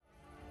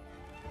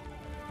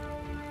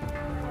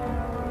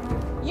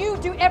You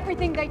do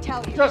everything they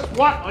tell you. Just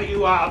what are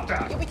you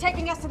after? You'll be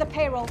taking us to the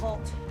payroll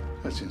vault.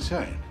 That's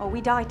insane. Or we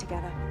die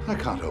together. I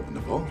can't open the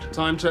vault.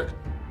 Time check.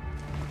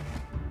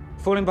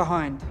 Falling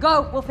behind.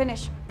 Go, we'll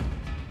finish.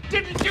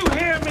 Didn't you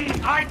hear me?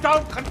 I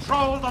don't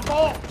control the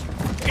vault.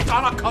 It's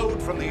on a code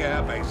from the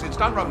airbase. It's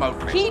done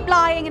remotely. Keep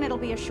lying and it'll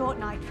be a short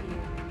night for you.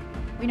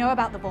 We know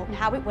about the vault and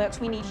how it works.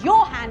 We need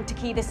your hand to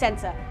key the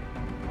sensor.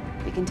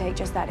 We can take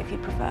just that if you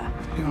prefer.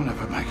 You'll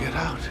never make it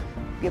out.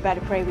 You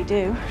better pray we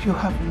do. You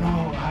have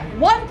no idea.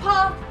 One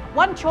path,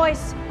 one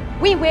choice.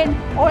 We win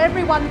or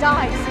everyone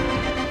dies.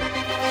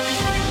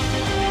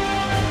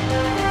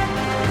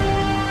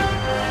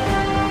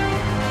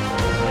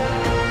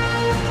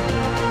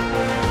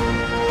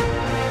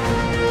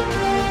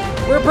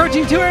 We're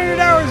approaching 200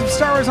 hours of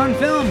Star Wars on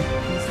film.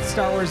 This is the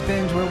Star Wars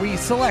Binge, where we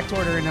select,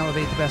 order, and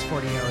elevate the best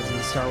 40 hours in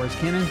the Star Wars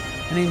canon.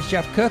 My name's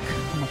Jeff Cook.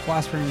 I'm a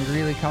philosopher in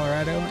Greeley,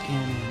 Colorado,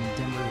 and in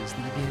Denver is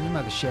the Danny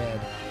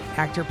Mothershed,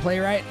 actor,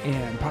 playwright,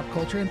 and pop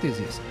culture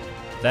enthusiast.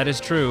 That is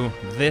true.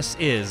 This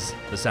is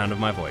the sound of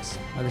my voice.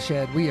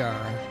 Mothershed, we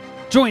are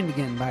joined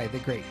again by the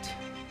great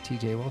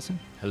TJ Wilson.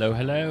 Hello,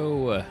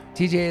 hello.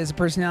 TJ is a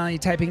personality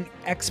typing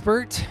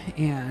expert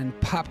and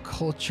pop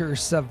culture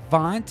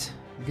savant.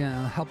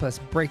 Gonna help us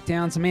break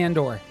down some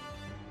Andor.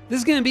 This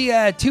is gonna be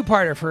a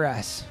two-parter for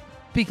us.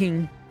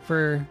 Speaking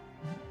for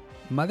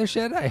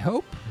Mothershed, I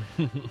hope.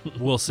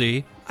 We'll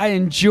see. I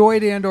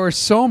enjoyed Andor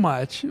so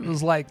much. It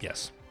was like,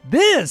 Yes.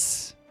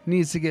 this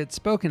needs to get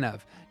spoken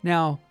of.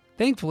 Now,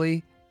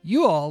 thankfully,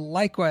 you all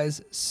likewise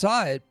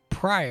saw it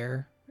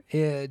prior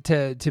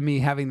to me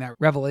having that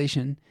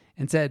revelation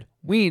and said,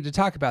 we need to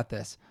talk about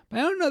this. But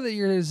I don't know that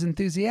you're as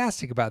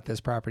enthusiastic about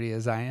this property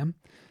as I am.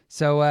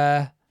 So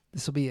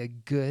this will be a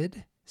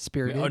good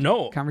spirited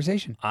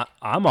conversation.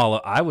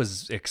 I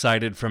was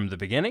excited from the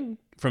beginning,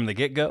 from the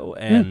get-go,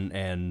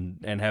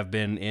 and have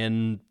been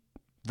in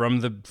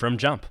from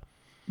jump.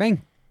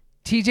 Bang.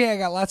 TJ, I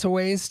got lots of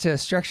ways to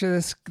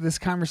structure this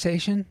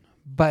conversation,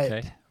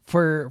 but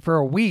for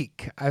a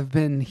week I've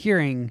been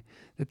hearing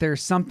that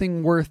there's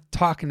something worth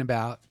talking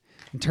about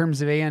in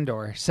terms of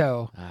Andor.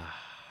 So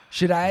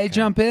should I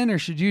jump in or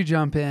should you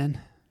jump in?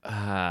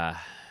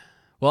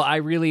 Well,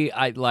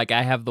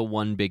 I have the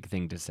one big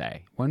thing to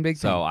say. One big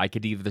thing. So I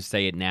could either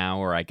say it now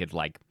or I could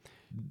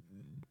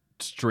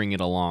string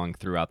it along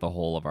throughout the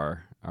whole of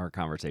our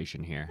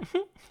conversation here.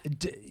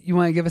 You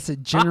want to give us a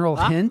general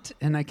hint,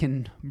 and I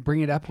can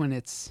bring it up when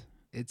it's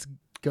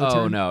go turn?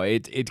 Oh no,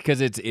 it's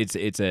because it's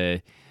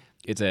a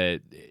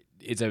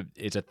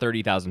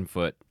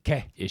 30,000-foot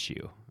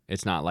issue.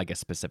 It's not like a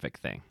specific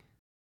thing.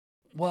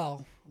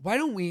 Well, why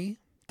don't we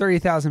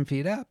 30,000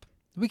 feet up?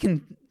 We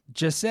can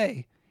just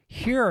say,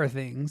 here are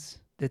things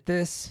that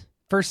this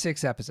first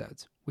 6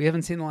 episodes, we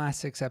haven't seen the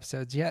last 6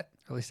 episodes yet,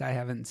 or at least I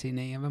haven't seen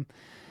any of them.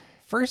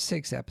 First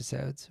 6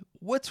 episodes,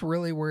 what's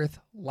really worth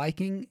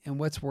liking and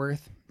what's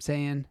worth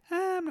saying,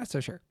 I'm not so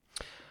sure.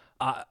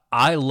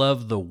 I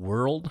love the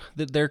world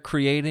that they're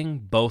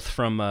creating, both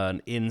from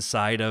an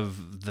inside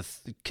of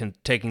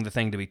taking the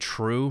thing to be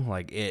true.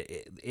 Like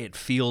it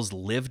feels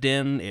lived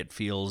in, it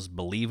feels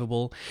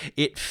believable,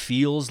 it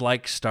feels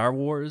like Star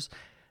Wars.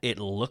 It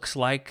looks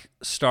like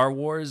Star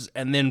Wars,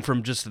 and then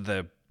from just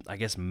the, I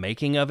guess,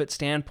 making of it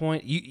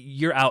standpoint,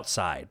 you're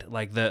outside.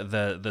 Like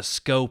the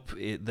scope,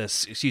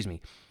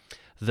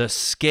 the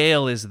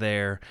scale is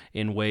there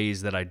in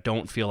ways that I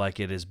don't feel like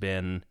it has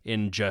been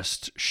in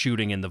just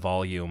shooting in the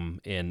volume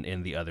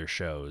in the other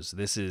shows.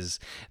 This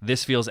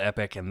feels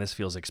epic, and this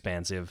feels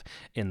expansive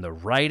in the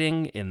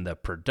writing, in the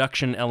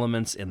production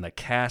elements, in the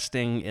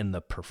casting, in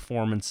the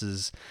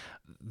performances.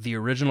 The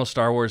original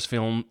Star Wars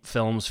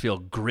films feel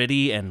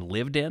gritty and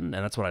lived in,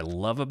 and that's what I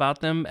love about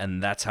them,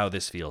 and that's how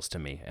this feels to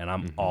me, and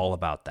I'm all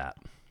about that.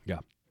 Yeah,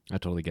 I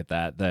totally get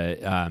that.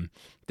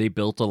 They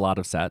built a lot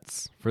of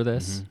sets for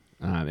this.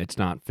 It's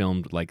not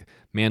filmed like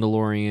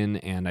Mandalorian,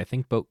 and I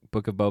think Book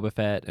of Boba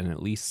Fett, and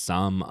at least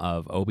some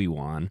of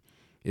Obi-Wan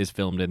is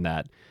filmed in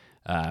that.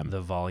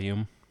 The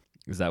volume.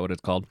 Is that what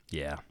it's called?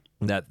 Yeah.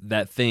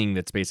 That thing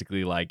that's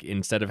basically like,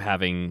 instead of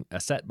having a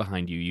set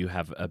behind you, you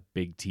have a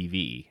big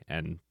TV,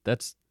 and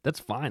that's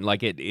fine.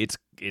 Like it's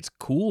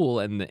cool,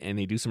 and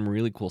they do some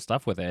really cool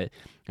stuff with it.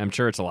 I'm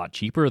sure it's a lot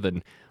cheaper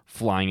than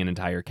flying an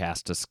entire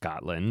cast to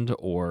Scotland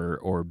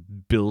or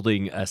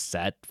building a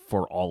set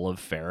for all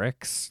of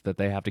Ferrix that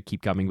they have to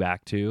keep coming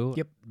back to.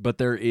 Yep. But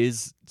there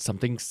is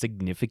something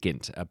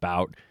significant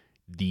about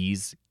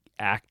these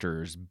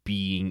actors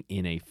being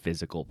in a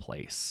physical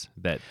place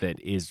that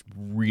is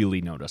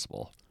really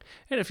noticeable.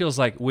 And it feels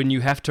like when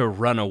you have to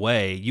run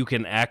away, you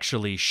can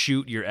actually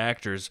shoot your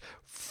actors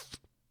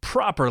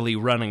properly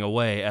running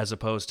away, as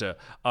opposed to,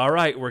 all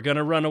right, we're going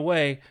to run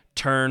away,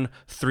 turn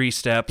 3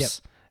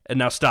 steps, and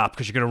now stop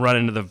because you're going to run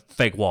into the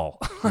fake wall.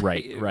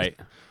 Right.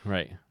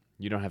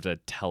 You don't have to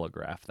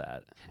telegraph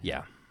that.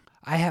 Yeah.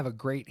 I have a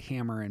great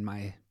hammer in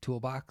my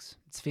toolbox.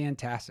 It's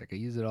fantastic. I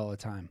use it all the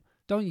time.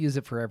 Don't use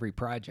it for every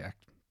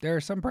project. There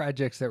are some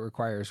projects that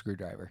require a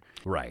screwdriver.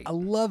 Right. I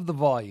love the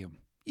volume.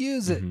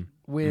 Use it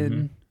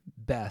when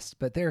best.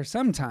 But there are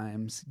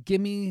sometimes,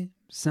 give me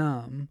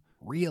some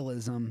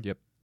realism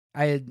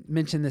I had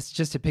mentioned this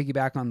just to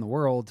piggyback on the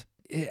world.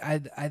 I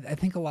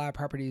think a lot of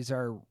properties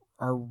are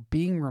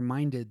being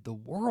reminded the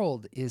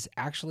world is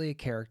actually a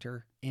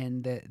character,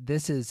 and that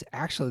this is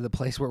actually the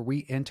place where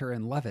we enter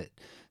and love it.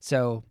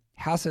 So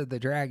House of the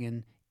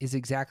Dragon is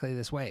exactly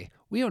this way.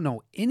 We don't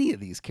know any of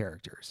these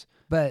characters,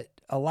 but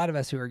a lot of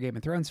us who are Game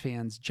of Thrones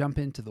fans jump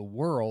into the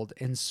world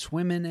and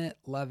swim in it,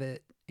 love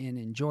it, and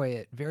enjoy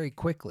it very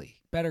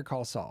quickly. Better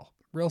Call Saul,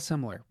 real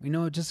similar. We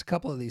know just a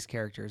couple of these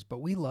characters, but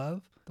we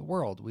love the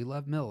world. We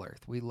love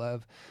Middle-earth. We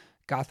love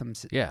Gotham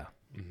City. Yeah.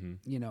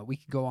 You know, we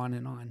could go on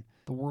and on.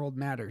 The world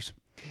matters.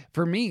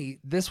 For me,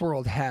 this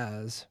world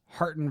has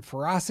heart and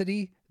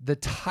ferocity. The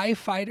TIE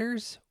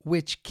fighters,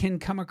 which can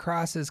come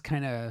across as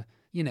kind of,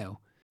 you know,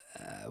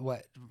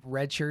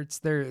 red shirts.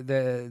 They're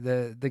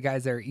the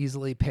guys that are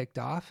easily picked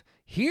off.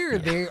 Here,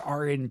 they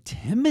are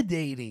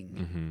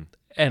intimidating.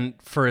 And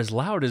for as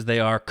loud as they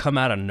are, come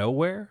out of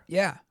nowhere.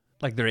 Yeah.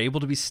 Like they're able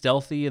to be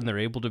stealthy and they're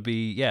able to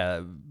be,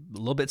 a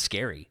little bit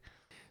scary.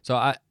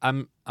 So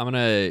I'm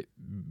gonna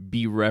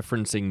be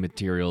referencing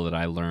material that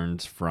I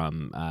learned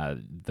from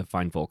the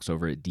fine folks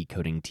over at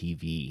Decoding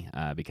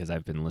TV because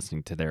I've been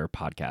listening to their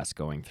podcast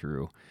going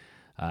through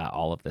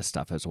all of this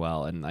stuff as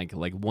well. And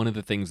like one of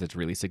the things that's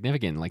really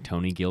significant, like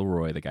Tony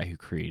Gilroy, the guy who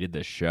created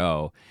this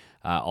show,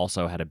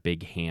 also had a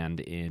big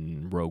hand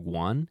in Rogue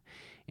One.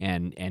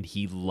 And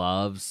he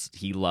loves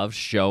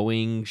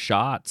showing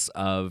shots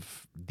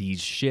of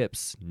these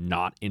ships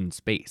not in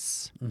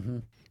space.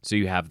 So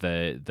you have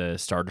the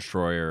Star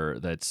Destroyer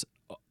that's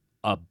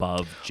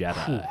above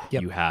Jeddah.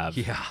 Yep. You have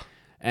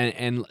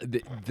and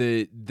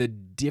the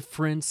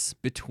difference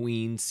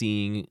between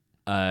seeing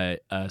a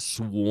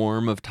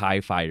swarm of TIE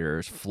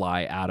fighters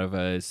fly out of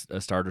a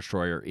Star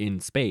Destroyer in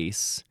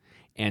space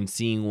and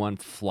seeing one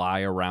fly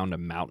around a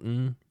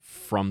mountain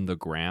from the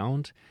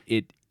ground,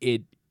 it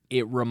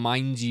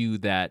reminds you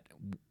that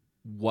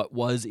what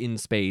was in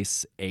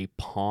space a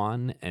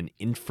pawn, an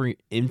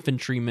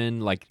infantryman,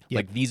 like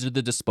these are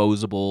the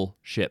disposable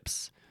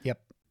ships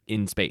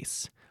in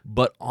space.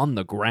 But on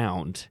the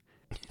ground,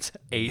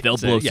 they'll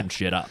blow some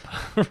shit up.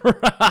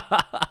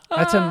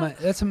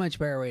 That's a much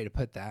better way to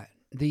put that.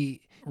 The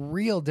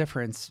real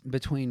difference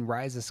between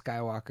Rise of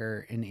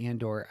Skywalker and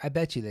Andor, I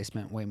bet you they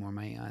spent way more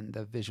money on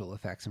the visual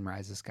effects in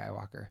Rise of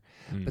Skywalker.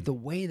 But the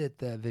way that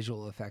the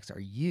visual effects are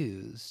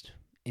used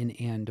in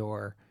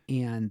Andor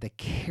and the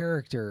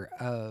character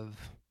of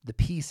the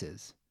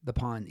pieces, the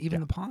pawn, even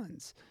the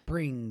pawns,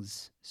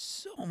 brings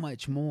so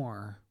much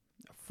more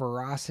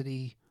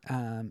ferocity,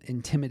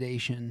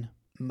 intimidation,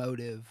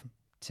 motive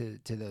to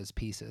those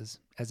pieces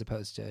as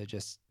opposed to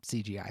just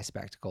CGI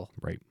spectacle.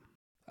 Right.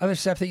 Other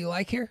stuff that you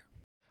like here?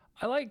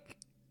 I like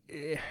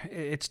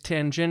it's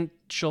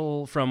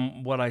tangential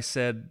from what I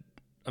said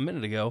a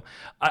minute ago.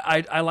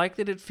 I like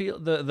that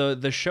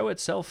the show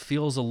itself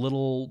feels a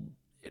little.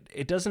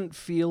 It doesn't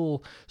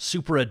feel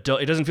super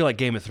adult. It doesn't feel like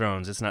Game of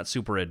Thrones. It's not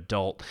super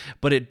adult,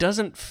 but it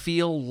doesn't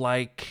feel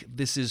like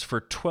this is for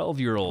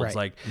 12-year-olds. Right.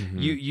 Like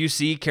you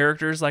see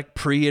characters like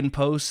pre and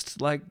post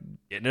like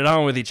getting it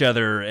on with each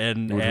other,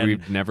 and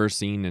we've never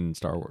seen in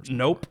Star Wars.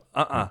 Nope.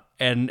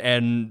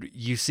 And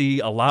you see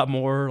a lot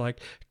more like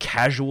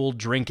casual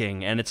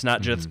drinking, and it's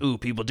not just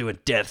people doing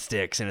death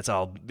sticks and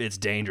it's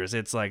dangerous.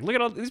 It's like, look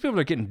at all these people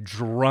are getting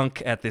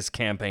drunk at this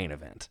campaign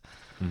event.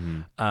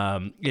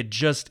 It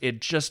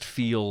just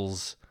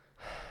feels,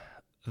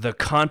 the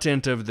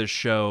content of the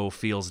show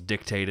feels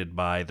dictated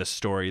by the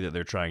story that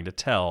they're trying to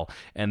tell,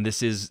 and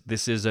this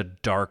is a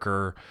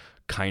darker,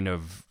 kind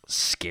of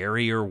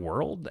scarier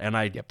world, and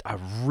I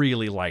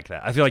really like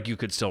that. I feel like you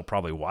could still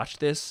probably watch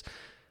this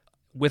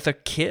with a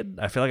kid.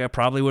 I feel like I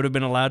probably would have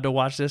been allowed to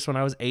watch this when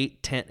I was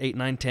 8,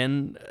 9,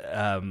 10.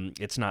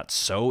 It's not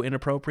so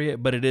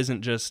inappropriate, but it's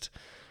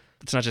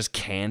not just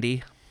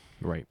candy.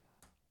 Right.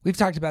 We've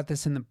talked about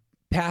this in the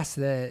past,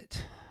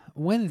 that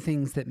one of the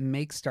things that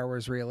makes Star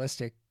Wars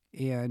realistic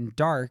and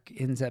dark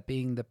ends up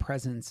being the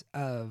presence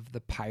of the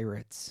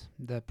pirates,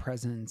 the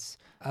presence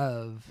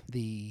of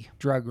the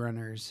drug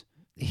runners.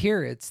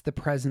 Here it's the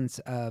presence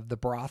of the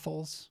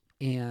brothels,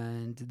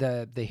 and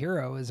the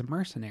hero is a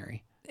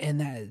mercenary. And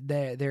that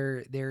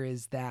there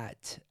is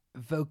that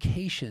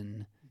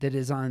vocation that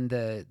is on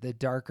the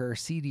darker,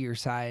 seedier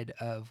side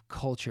of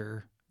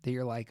culture that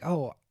you're like,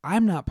 oh,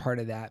 I'm not part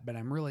of that, but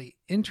I'm really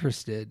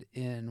interested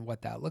in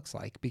what that looks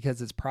like,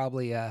 because it's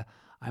probably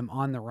I'm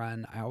on the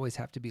run. I always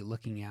have to be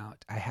looking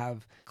out. I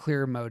have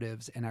clear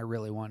motives, and I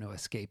really want to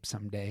escape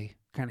someday,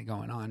 kind of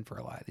going on for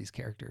a lot of these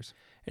characters.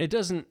 It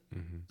doesn't,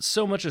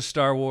 so much of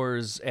Star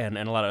Wars and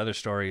a lot of other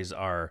stories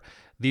are,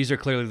 these are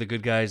clearly the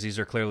good guys, these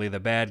are clearly the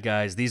bad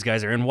guys, these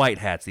guys are in white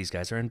hats, these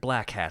guys are in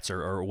black hats,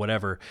 or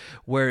whatever.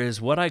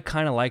 Whereas what I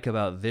kind of like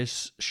about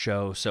this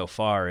show so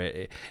far,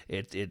 it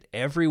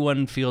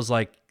everyone feels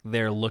like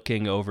they're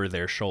looking over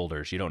their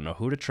shoulders. You don't know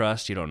who to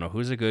trust. You don't know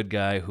who's a good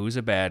guy, who's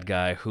a bad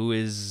guy, who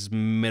is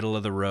middle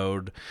of the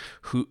road,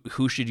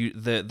 who should you.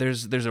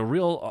 There's a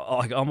real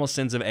like almost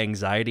sense of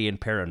anxiety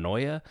and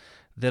paranoia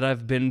that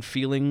I've been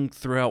feeling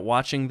throughout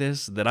watching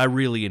this that I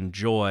really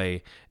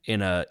enjoy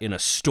in a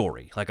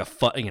story, like a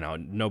fun,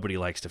 nobody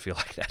likes to feel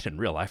like that in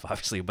real life,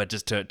 obviously, but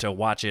just to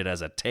watch it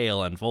as a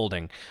tale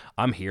unfolding,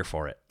 I'm here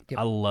for it. Yep.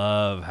 I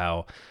love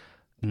how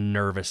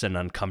nervous and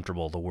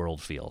uncomfortable the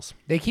world feels.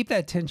 They keep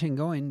that tension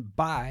going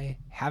by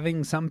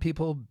having some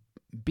people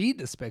be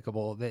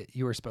despicable that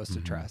you were supposed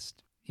to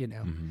trust,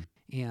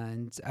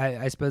 And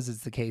I suppose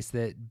it's the case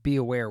that be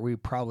aware we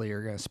probably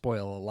are going to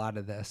spoil a lot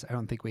of this. I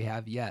don't think we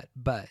have yet,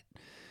 but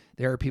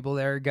there are people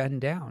that are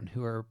gunned down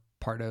who are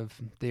part of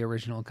the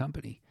original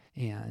company.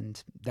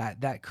 And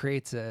that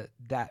creates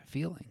that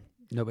feeling.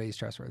 Nobody's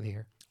trustworthy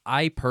here.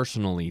 I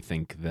personally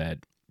think that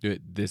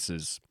this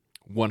is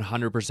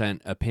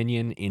 100%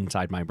 opinion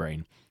inside my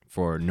brain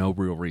for no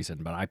real reason,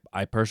 but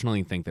I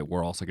personally think that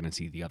we're also going to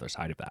see the other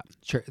side of that.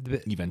 Sure.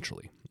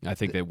 Eventually. I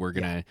think that we're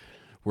going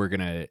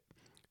to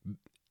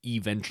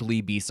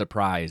eventually be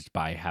surprised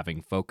by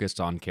having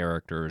focused on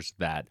characters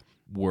that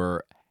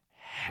were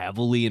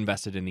heavily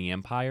invested in the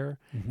Empire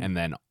and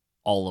then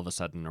all of a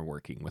sudden are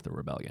working with a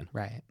rebellion.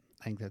 Right.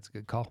 I think that's a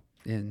good call.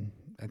 And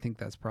I think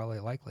that's probably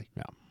likely.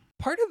 Yeah.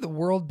 Part of the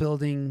world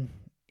building,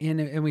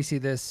 and we see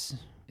this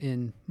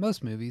in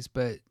most movies,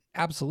 but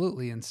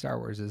absolutely in Star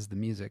Wars, is the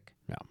music.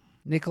 Yeah.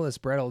 Nicholas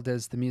Brettel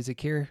does the music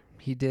here.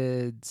 He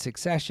did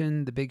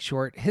Succession, The Big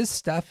Short. His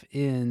stuff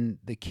in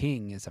The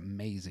King is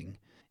amazing.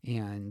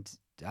 And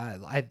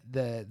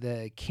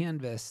the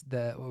canvas,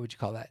 what would you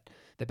call that?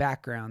 The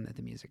background that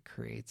the music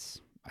creates,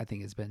 I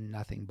think has been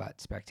nothing but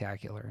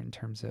spectacular in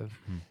terms of,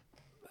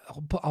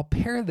 I'll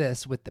pair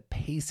this with the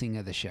pacing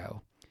of the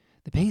show.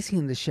 The pacing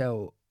of the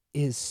show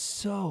is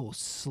so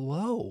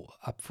slow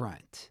up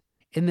front.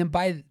 And then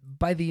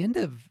by the end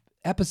of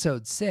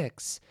episode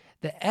 6,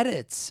 the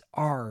edits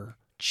are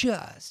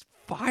just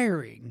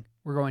firing.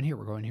 We're going here,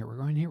 we're going here, we're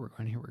going here, we're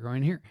going here, we're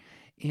going here.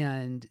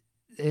 And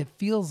it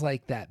feels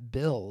like that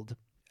build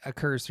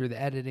occurs through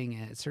the editing,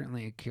 and it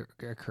certainly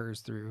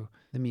occurs through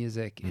the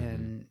music.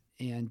 And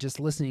just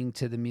listening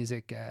to the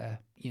music,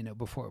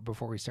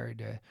 before we started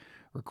to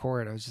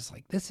record, I was just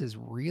like, this is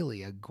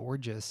really a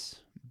gorgeous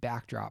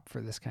backdrop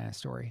for this kind of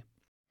story.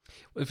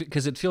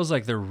 Because it feels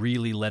like they're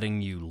really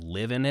letting you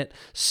live in it.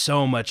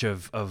 So much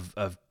of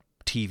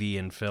TV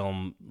and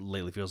film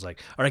lately feels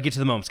like, all right, get to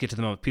the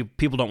moment.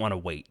 People don't want to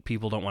wait.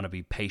 People don't want to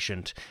be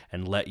patient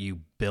and let you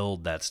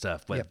build that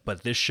stuff.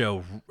 But this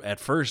show, at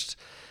first,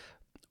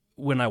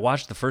 when I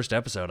watched the first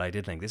episode, I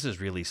did think this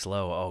is really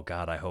slow. Oh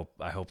God, I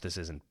hope this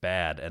isn't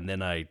bad. And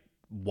then I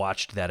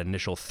watched that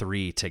initial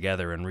 3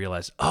 together and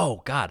realized,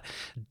 oh God,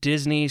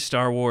 Disney,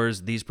 Star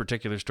Wars, these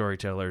particular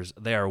storytellers,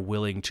 they are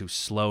willing to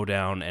slow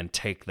down and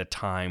take the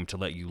time to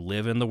let you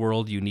live in the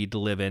world you need to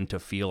live in to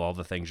feel all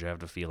the things you have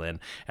to feel in.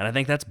 And I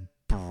think that's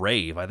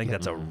brave. I think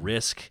that's a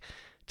risk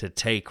to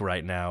take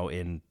right now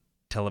in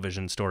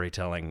television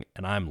storytelling,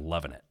 and I'm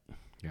loving it.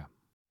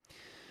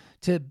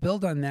 To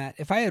build on that,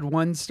 if I had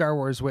one Star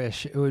Wars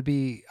wish, it would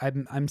be,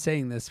 I'm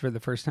saying this for the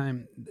first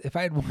time, if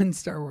I had one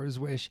Star Wars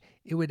wish,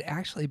 it would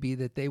actually be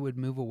that they would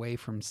move away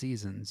from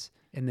seasons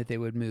and that they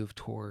would move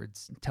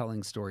towards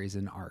telling stories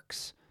in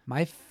arcs.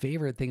 My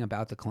favorite thing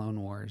about the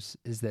Clone Wars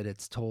is that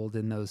it's told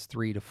in those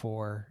 3 to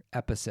 4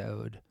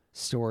 episode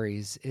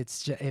stories.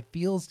 It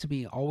feels to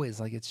me always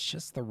like it's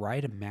just the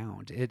right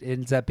amount. It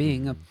ends up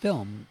being a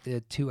film, a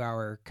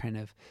 2-hour kind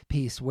of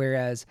piece.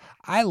 Whereas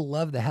I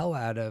love the hell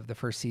out of the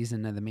first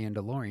season of The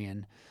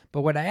Mandalorian,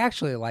 but what I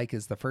actually like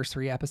is the first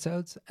 3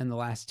 episodes and the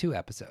last 2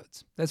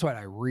 episodes. That's what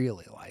I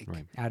really like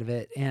out of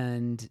it.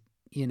 And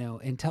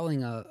in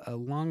telling a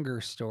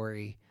longer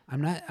story,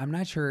 I'm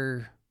not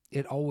sure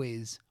it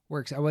always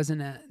works. I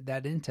wasn't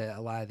that into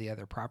a lot of the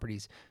other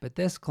properties, but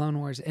this Clone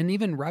Wars and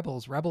even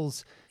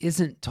Rebels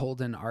isn't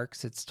told in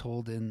arcs. It's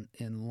told in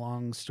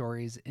long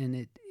stories, and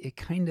it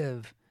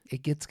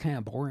gets kind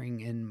of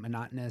boring and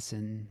monotonous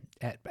and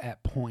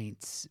at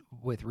points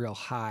with real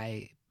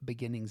high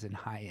beginnings and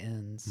high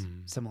ends,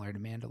 similar to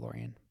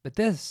Mandalorian. But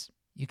this,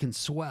 you can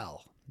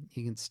swell.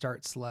 You can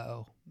start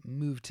slow,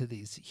 move to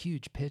these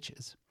huge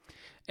pitches.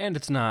 And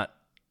it's not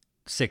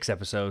 6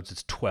 episodes,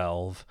 it's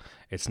 12.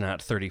 It's not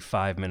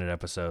 35-minute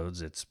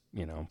episodes, it's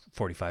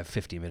 45,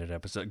 50-minute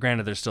episodes.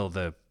 Granted, there's still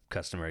the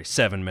customary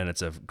 7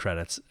 minutes of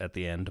credits at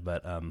the end,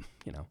 but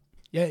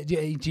Yeah,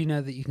 do you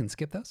know that you can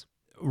skip those?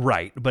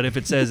 Right, but if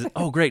it says,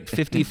 oh great,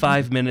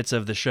 55 minutes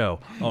of the show,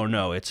 oh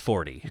no, it's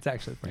 40. It's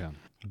actually 40.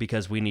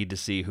 Because we need to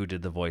see who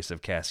did the voice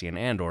of Cassian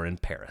Andor in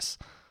Paris.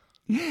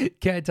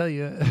 Can I tell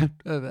you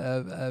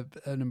an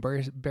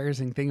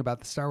embarrassing thing about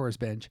the Star Wars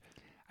binge?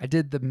 I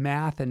did the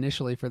math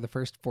initially for the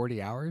first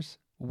 40 hours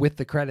with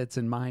the credits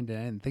in mind, and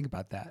I didn't think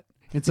about that.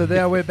 And so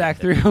then I went back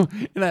through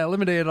and I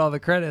eliminated all the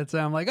credits,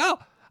 and I'm like, oh,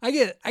 I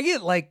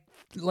get like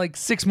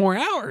 6 more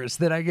hours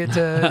that I get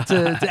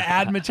to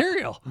add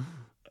material.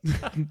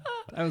 That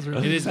was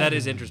really that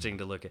is interesting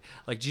to look at.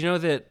 Like, do you know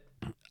that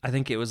I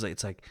think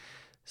it's like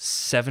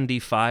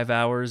 75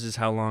 hours is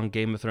how long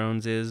Game of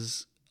Thrones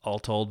is all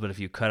told, but if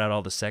you cut out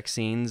all the sex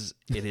scenes,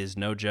 it is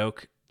no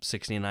joke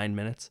 69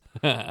 minutes.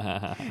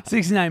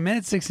 69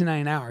 minutes,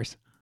 69 hours.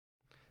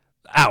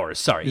 Hours,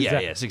 sorry. Is Yeah,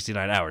 that- yeah,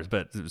 69 hours,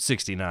 but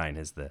 69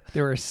 is the...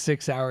 There were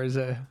 6 hours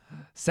of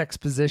sex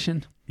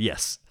position.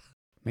 Yes.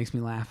 Makes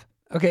me laugh.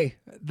 Okay,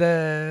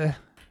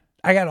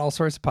 I got all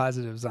sorts of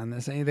positives on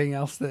this. Anything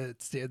else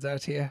that stands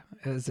out to you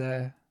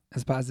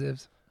as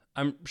positives?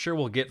 I'm sure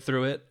we'll get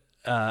through it.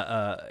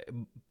 But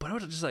I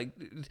was just like,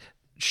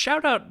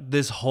 shout out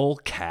this whole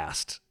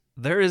cast.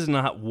 There is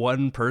not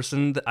one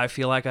person that I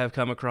feel like I've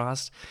come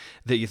across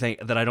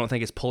that I don't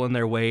think is pulling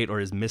their weight or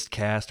is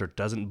miscast or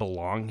doesn't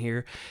belong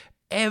here.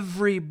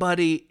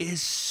 Everybody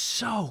is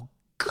so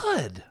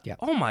good. Yeah.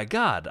 Oh my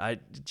God. I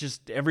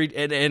just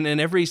in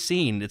every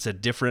scene, it's a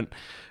different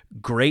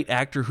great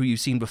actor who you've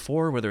seen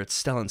before, whether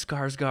it's Stellan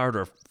Skarsgård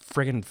or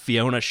friggin'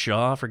 Fiona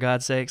Shaw, for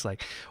God's sakes,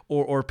 like,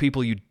 or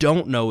people you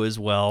don't know as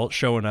well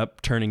showing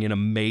up, turning in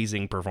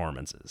amazing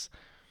performances.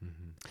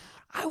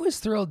 I was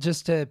thrilled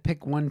just to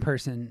pick one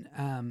person,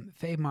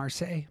 Faye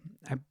Marseille.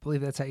 I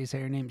believe that's how you say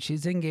her name.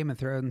 She's in Game of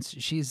Thrones.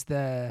 She's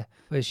the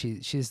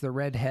She's the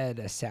redhead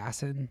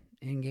assassin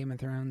in Game of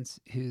Thrones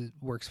who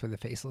works for the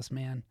Faceless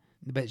Man.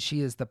 But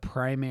she is the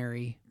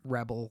primary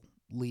rebel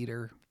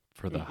leader.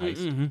 For the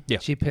heist. Mm-hmm. Yeah.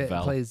 She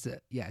plays.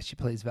 She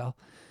plays Vel.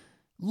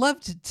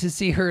 Loved to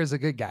see her as a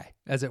good guy,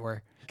 as it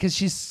were, because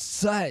she's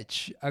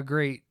such a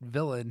great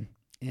villain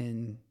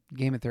in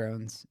Game of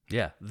Thrones.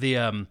 Yeah,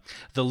 the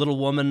little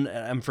woman,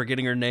 I'm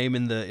forgetting her name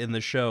in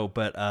the show,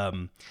 but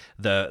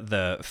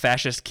the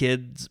fascist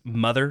kid's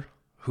mother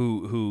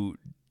who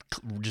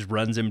just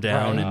runs him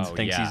down Right. and Oh,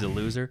 thinks yeah. he's a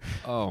loser.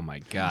 Oh my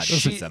God, She-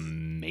 she's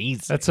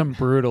amazing. That's some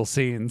brutal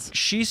scenes.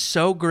 She's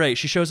so great.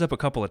 She shows up a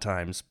couple of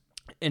times,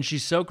 and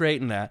she's so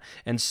great in that,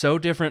 and so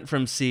different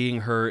from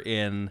seeing her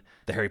in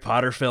the Harry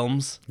Potter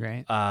films.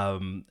 Right.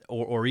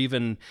 Or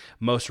even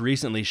most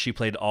recently, she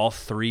played all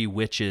 3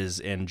 witches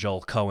in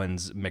Joel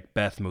Cohen's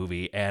Macbeth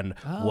movie and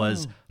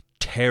was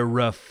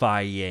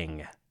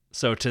terrifying.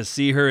 So to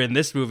see her in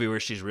this movie where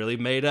she's really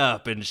made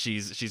up and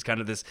she's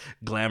kind of this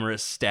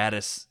glamorous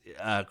status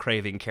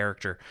craving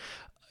character,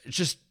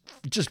 just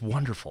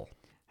wonderful.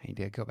 I need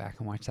to go back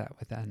and watch that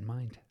with that in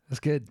mind. That's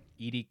good.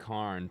 Edie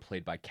Karn,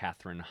 played by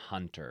Catherine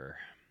Hunter.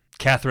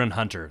 Catherine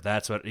Hunter,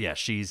 that's what. Yeah,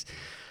 she's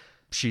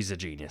a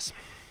genius.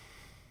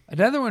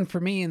 Another one for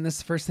me, and this is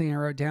the first thing I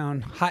wrote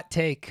down. Hot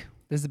take.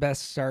 This is the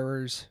best Star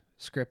Wars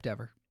script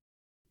ever.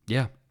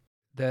 Yeah.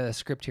 The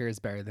script here is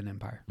better than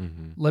Empire.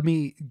 Mm-hmm. Let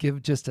me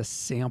give just a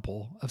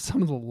sample of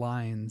some of the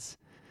lines.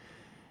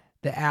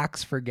 The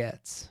axe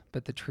forgets,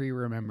 but the tree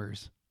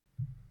remembers.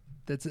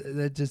 That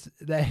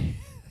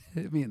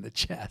hit me in the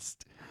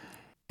chest.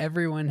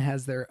 Everyone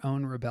has their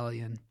own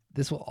rebellion.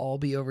 This will all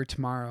be over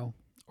tomorrow,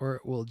 or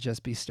it will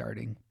just be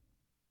starting.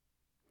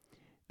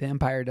 The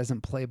Empire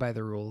doesn't play by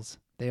the rules.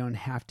 They don't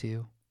have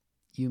to.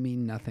 You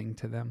mean nothing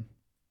to them.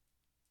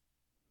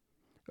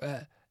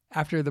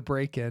 After the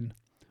break-in,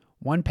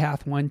 one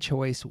path, one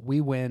choice,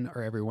 we win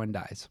or everyone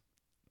dies.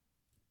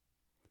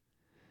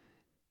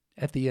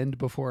 At the end,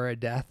 before a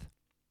death,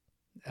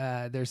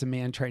 there's a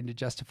man trying to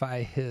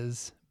justify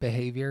his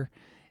behavior,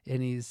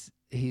 and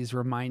he's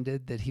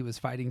reminded that he was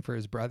fighting for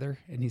his brother,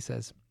 and he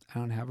says, I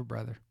don't have a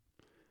brother.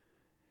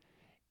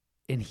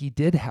 And he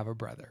did have a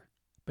brother,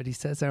 but he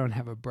says, I don't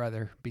have a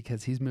brother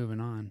because he's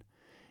moving on.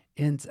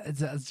 And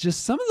it's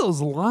just some of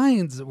those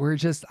lines were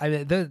just,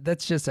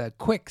 that's just a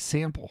quick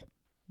sample.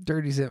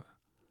 Dirty sample.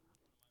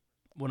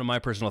 One of my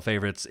personal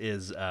favorites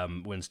is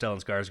when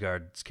Stellan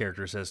Skarsgård's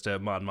character says to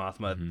Mon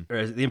Mothma,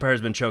 "The Empire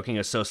has been choking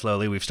us so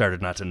slowly, we've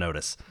started not to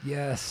notice."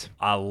 Yes.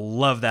 I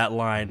love that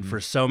line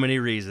for so many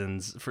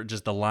reasons. For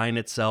just the line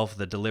itself,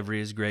 the delivery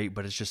is great,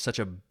 but it's just such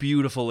a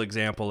beautiful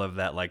example of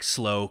that like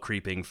slow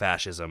creeping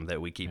fascism that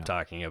we keep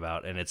talking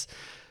about, and it's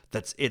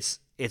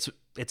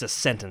a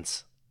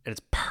sentence, and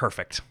it's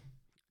perfect.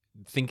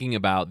 Thinking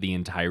about the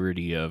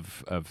entirety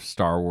of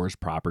Star Wars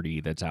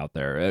property that's out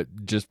there,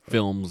 just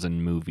films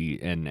and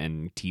movie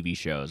and TV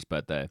shows,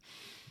 but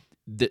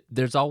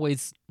there's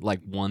always like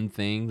one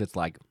thing that's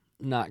like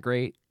not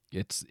great.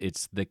 It's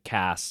the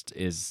cast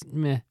is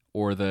meh,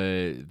 or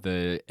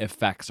the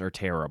effects are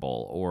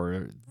terrible,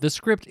 or the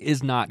script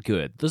is not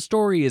good. The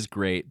story is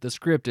great, the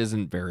script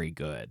isn't very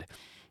good,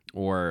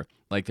 or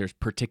like there's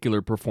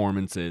particular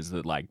performances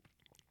that like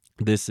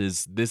this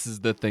is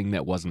the thing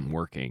that wasn't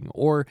working,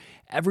 or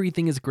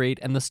everything is great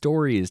and the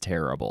story is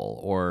terrible,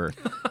 or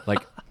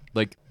like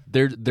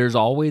there's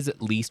always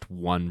at least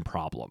one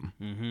problem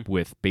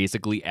with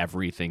basically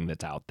everything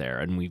that's out there,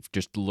 and we've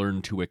just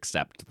learned to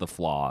accept the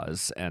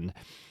flaws, and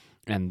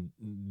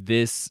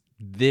this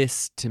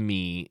to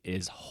me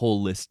is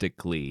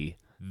holistically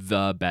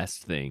the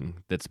best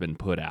thing that's been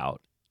put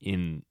out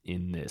within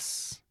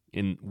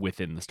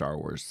the Star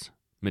Wars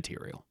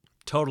material.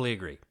 Totally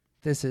agree.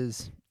 This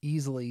is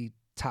easily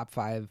top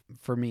 5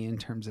 for me in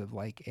terms of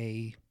like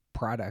a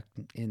product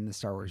in the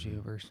Star Wars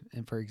universe,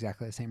 and for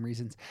exactly the same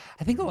reasons.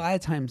 I think a lot of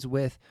times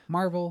with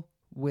Marvel,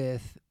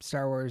 with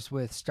Star Wars,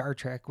 with Star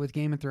Trek, with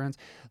Game of Thrones,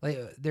 like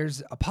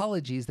there's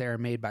apologies that are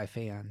made by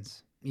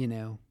fans, you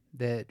know,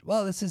 that,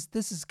 well, this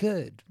is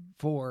good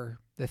for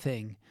the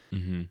thing.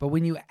 Mm-hmm. But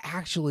when you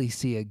actually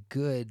see a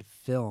good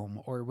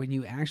film, or when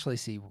you actually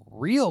see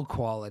real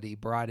quality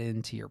brought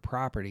into your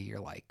property, you're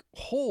like,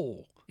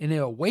 oh, and it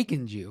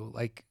awakens you.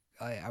 Like,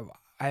 I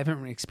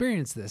haven't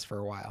experienced this for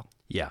a while.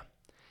 Yeah.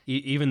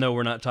 Even though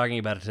we're not talking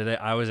about it today,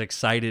 I was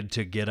excited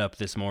to get up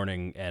this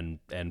morning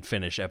and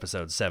finish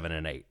episodes 7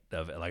 and 8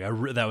 of it. Like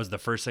that was the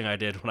first thing I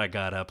did when I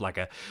got up, like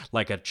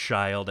a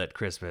child at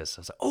Christmas.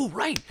 I was like, "Oh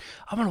right,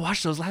 I'm gonna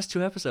watch those last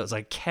 2 episodes.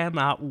 I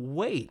cannot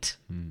wait."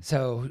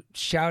 So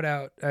shout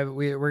out,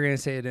 we're gonna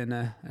say it in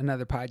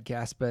another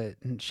podcast,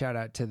 but shout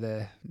out to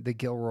the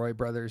Gilroy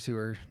brothers who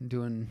are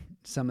doing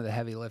some of the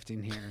heavy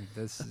lifting here.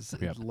 This is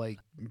like,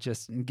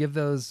 just give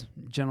those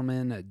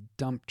gentlemen a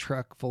dump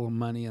truck full of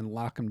money and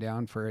lock them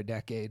down for a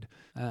decade.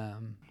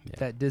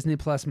 That Disney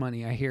Plus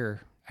money, I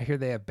hear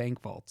they have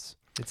bank vaults.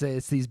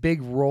 It's these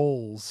big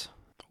rolls.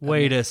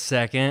 Wait a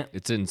second.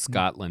 It's in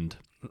Scotland.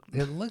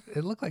 It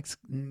looked like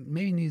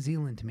maybe New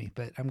Zealand to me,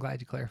 but I'm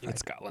glad you clarified. It's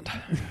Scotland.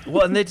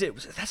 Well, and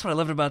that's what I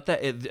loved about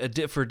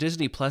that. For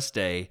Disney Plus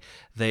Day,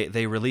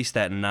 they released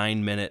that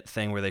 9-minute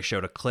thing where they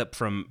showed a clip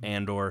from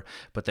Andor,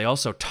 but they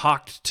also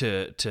talked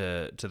to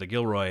the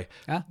Gilroy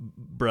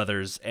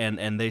brothers,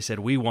 and they said,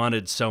 we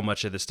wanted so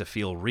much of this to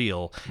feel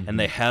real, and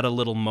they had a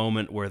little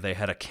moment where they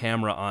had a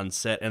camera on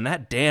set, and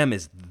that dam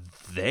is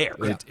there.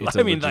 It's a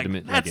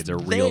legitimate, like it's a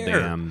real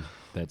dam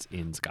that's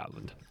in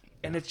Scotland.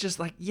 And it's just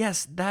like,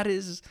 yes, that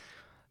is...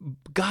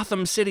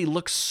 Gotham City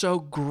looks so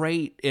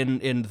great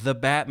in The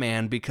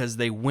Batman because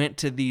they went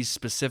to these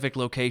specific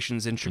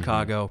locations in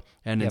Chicago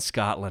and in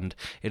Scotland.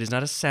 It is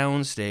not a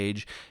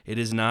soundstage. It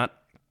is not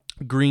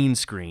green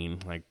screen.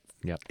 Like,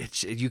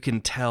 you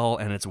can tell,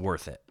 and it's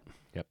worth it.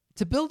 Yep.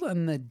 To build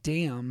on the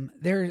dam,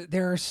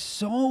 there are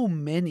so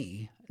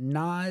many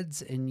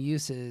nods and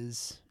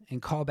uses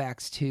and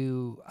callbacks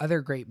to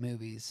other great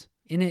movies.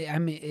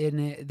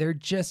 They're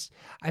just,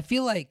 I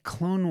feel like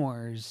Clone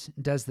Wars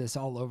does this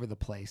all over the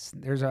place.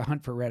 There's a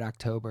Hunt for Red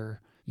October,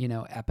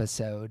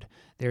 episode.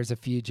 There's a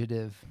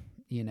Fugitive,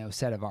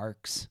 set of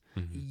arcs,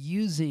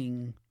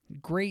 using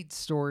great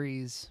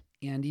stories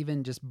and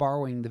even just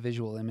borrowing the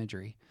visual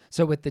imagery.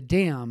 So with the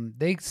dam,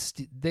 they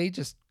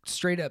just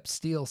straight up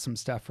steal some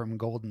stuff from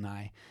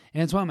GoldenEye.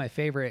 And it's one of my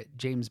favorite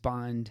James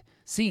Bond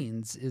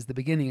scenes is the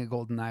beginning of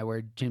GoldenEye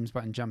where James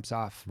Bond jumps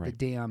off the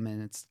dam,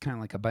 and it's kind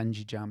of like a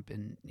bungee jump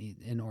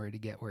in order to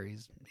get where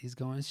he's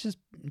going. It's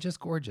just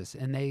gorgeous.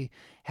 And they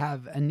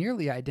have a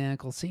nearly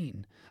identical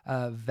scene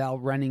of Val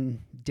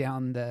running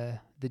down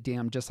the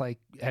dam, just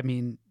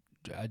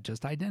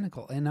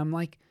identical. And I'm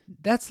like,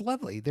 that's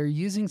lovely. They're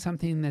using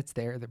something that's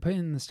there. They're putting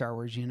it in the Star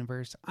Wars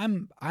universe.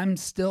 I'm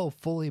still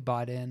fully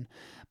bought in,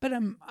 but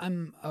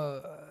I'm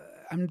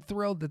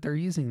thrilled that they're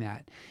using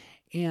that.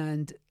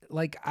 And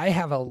like, I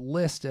have a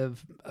list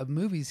of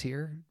movies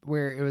here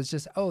where it was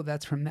just, oh,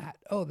 that's from that.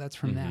 Oh, that's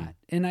from that.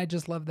 And I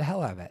just love the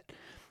hell out of it.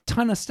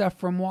 Ton of stuff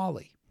from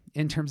WALL-E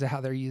in terms of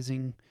how they're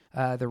using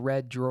the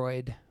red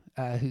droid,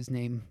 whose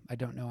name I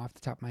don't know off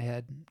the top of my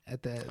head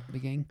at the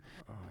beginning.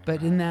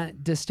 But in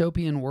that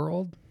dystopian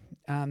world,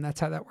 that's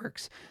how that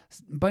works.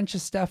 A bunch of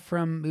stuff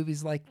from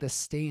movies like The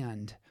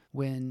Stand,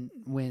 when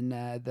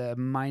the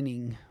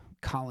mining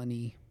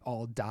colony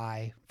all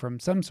die from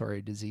some sort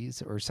of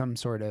disease or some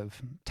sort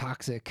of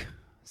toxic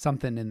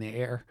something in the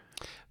air.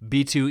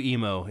 B2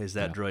 Emo is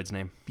that droid's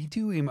name.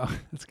 B2 Emo,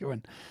 that's a good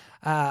one.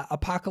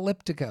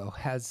 Apocalyptico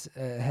has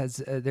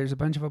there's a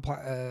bunch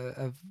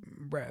of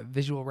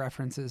visual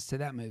references to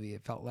that movie.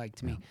 It felt like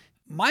to me.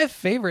 My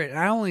favorite, and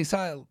I only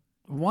saw it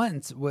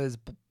once, was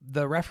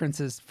the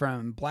references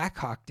from Black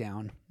Hawk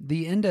Down.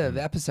 The end of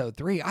episode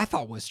 3 I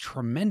thought was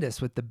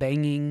tremendous, with the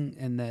banging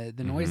and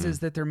the noises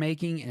that they're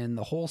making, and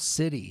the whole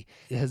city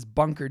has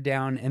bunkered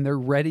down and they're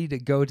ready to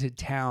go to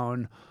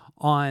town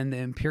on the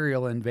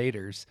Imperial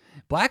invaders.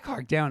 Black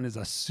Hawk Down is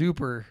a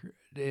super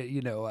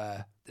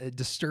a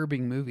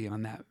disturbing movie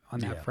on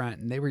that front,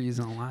 and they were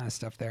using a lot of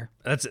stuff there.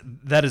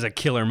 That is a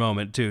killer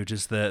moment too.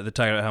 Just the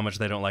talking about how much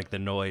they don't like the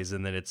noise,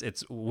 and then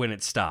it's when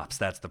it stops.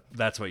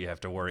 That's what you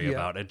have to worry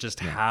about. And just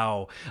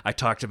how I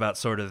talked about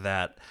sort of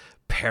that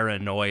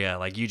paranoia,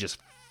 like you just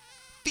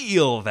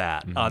feel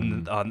that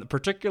on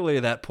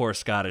particularly that poor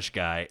Scottish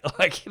guy,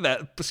 like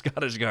that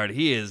Scottish guard.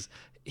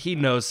 He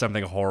knows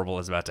something horrible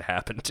is about to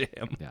happen to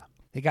him. Yeah.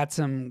 They got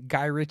some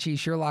Guy Ritchie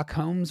Sherlock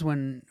Holmes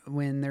when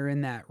they're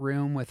in that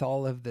room with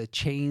all of the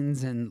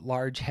chains and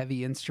large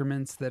heavy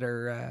instruments that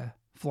are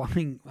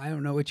flying. I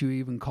don't know what you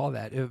even call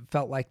that. It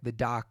felt like the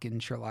dock in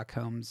Sherlock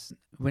Holmes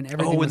when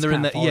everything was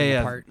kind of falling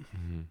apart.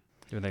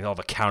 Doing all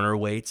the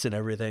counterweights and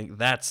everything.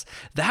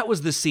 That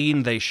was the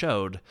scene they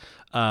showed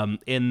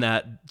in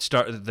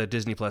the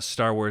Disney Plus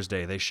Star Wars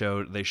Day. They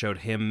showed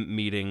him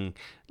meeting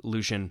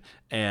Lucian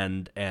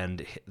and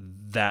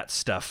that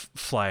stuff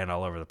flying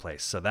all over the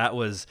place. So that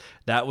was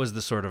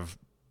the sort of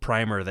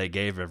primer they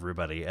gave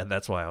everybody, and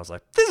that's why I was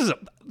like,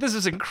 this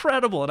is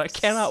incredible, and I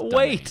cannot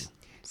wait.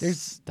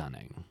 There's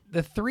stunning.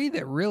 The 3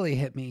 that really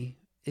hit me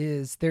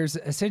is there's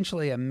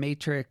essentially a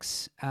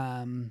Matrix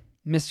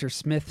Mr.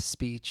 Smith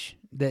speech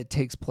that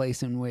takes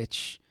place in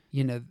which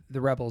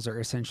the rebels are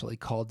essentially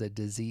called a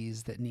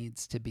disease that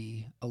needs to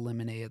be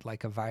eliminated,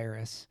 like a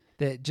virus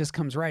that just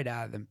comes right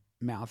out of the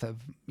mouth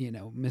of,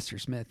 Mr.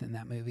 Smith in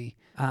that movie.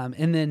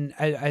 And then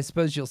I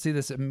suppose you'll see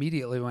this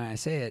immediately when I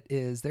say it,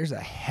 is there's a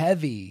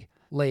heavy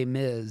Les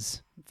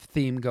Mis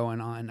theme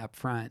going on up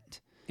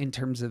front in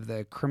terms of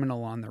the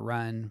criminal on the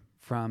run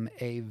from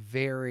a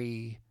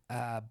very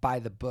by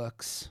the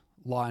books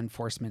law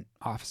enforcement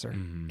officer.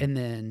 And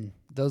then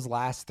those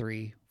last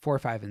 3, 4,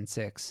 5, and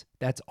 6,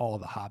 that's all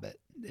The Hobbit.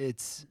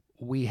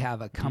 We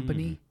have a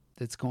company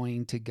that's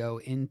going to go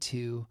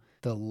into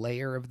the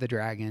lair of the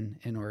dragon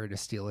in order to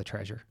steal a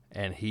treasure.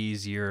 And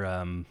he's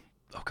your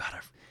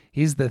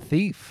he's the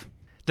thief.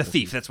 The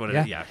thief, that's what it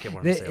is. Yeah, I can't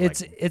want to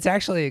say it's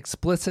actually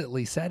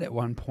explicitly said at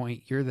one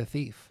point, you're the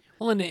thief.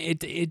 Well, and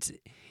it's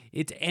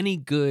any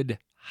good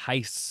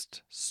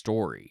heist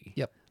story.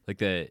 Yep.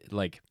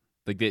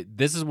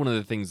 This is one of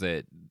the things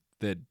that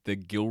the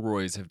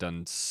Gilroys have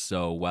done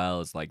so well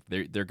is like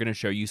they're going to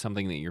show you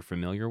something that you're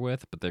familiar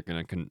with, but they're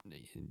going to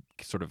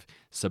sort of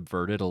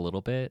subvert it a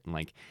little bit, and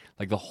like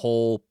the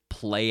whole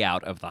play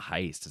out of the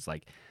heist is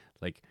like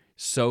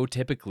so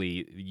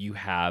typically you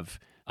have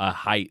a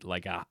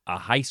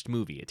heist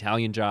movie,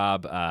 Italian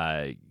Job,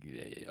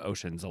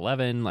 Ocean's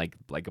 11, like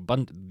a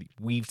bunch.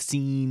 We've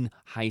seen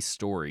heist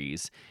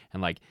stories,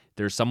 and like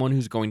there's someone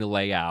who's going to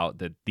lay out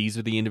that these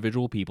are the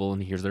individual people,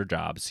 and here's their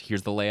jobs.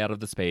 Here's the layout of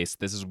the space.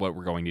 This is what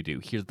we're going to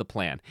do. Here's the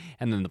plan,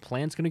 and then the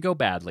plan's going to go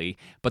badly,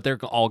 but they're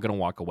all going to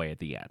walk away at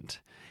the end,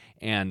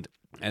 and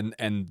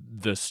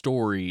the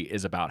story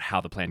is about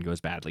how the plan goes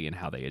badly and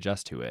how they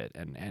adjust to it,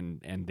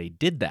 and they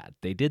did that.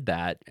 They did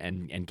that,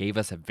 and gave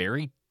us a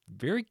very,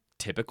 very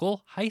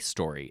typical heist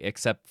story,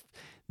 except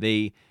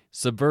they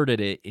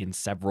subverted it in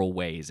several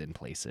ways in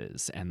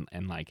places, and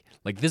like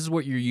this is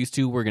what you're used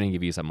to, we're going to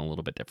give you something a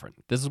little bit different.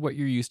 This is what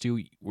you're used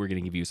to, we're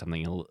going to give you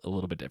something a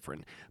little bit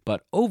different.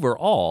 But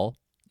overall,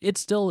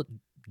 it's still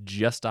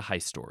just a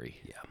heist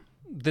story.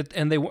 Yeah.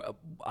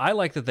 I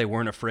like that they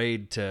weren't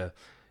afraid to,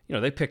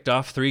 they picked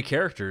off 3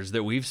 characters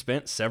that we've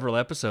spent several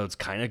episodes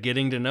kind of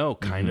getting to know,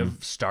 kind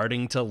of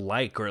starting to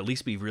like, or at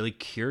least be really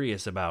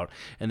curious about,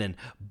 and then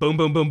boom,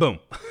 boom, boom, boom.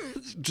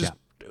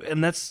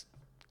 And that's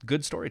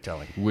good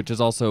storytelling. Which is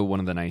also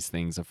one of the nice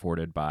things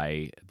afforded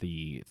by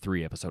the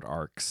 3-episode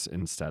arcs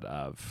instead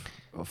of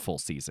a full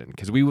season.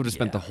 Because we would have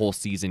spent the whole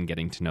season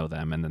getting to know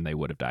them, and then they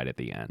would have died at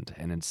the end.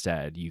 And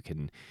instead, you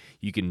can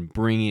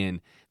bring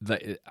in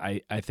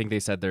I think they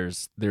said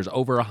there's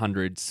over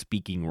 100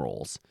 speaking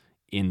roles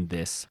in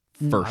this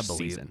first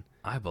season.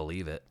 I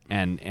believe it.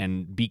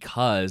 And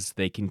because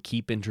they can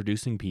keep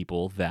introducing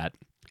people that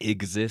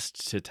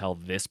exist to tell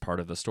this part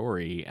of the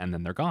story, and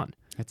then they're gone.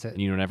 That's it.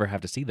 And you don't ever have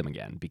to see them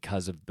again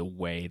because of the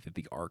way that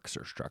the arcs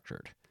are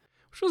structured.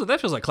 That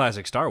feels like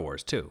classic Star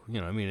Wars too.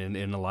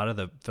 In a lot of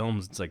the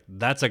films, it's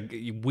like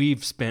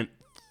we've spent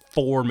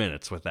 4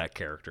 minutes with that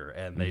character,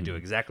 and they do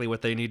exactly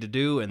what they need to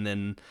do, and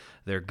then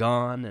they're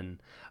gone.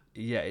 And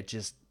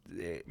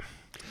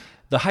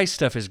the heist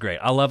stuff is great.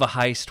 I love a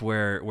heist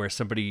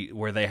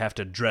where they have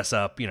to dress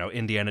up.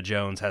 Indiana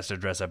Jones has to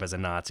dress up as a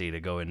Nazi to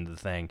go into the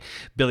thing.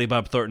 Billy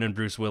Bob Thornton and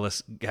Bruce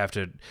Willis have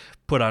to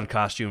put on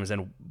costumes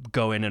and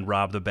go in and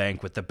rob the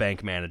bank with the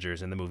bank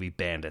managers in the movie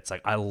Bandits.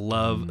 Like, I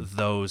love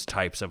those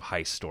types of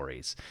heist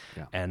stories.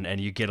 Yeah.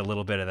 And you get a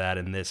little bit of that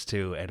in this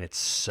too, and it's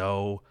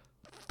so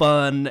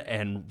fun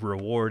and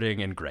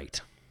rewarding and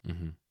great.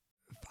 Mm-hmm.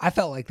 I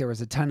felt like there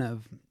was a ton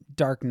of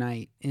Dark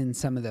Knight in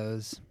some of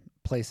those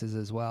places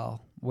as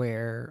well,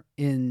 where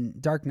in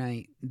Dark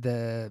Knight,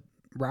 the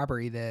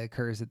robbery that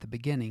occurs at the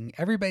beginning,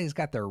 everybody's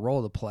got their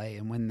role to play,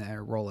 and when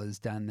their role is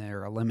done,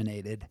 they're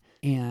eliminated.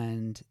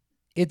 And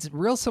it's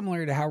real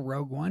similar to how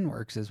Rogue One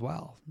works as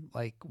well.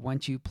 Like,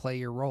 once you play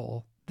your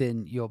role,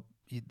 then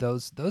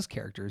those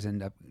characters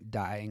end up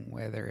dying,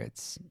 whether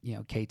it's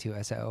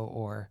K2SO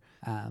or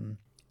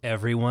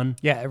everyone.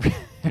 Yeah,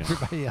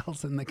 everybody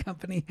else in the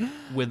company.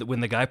 When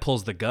the guy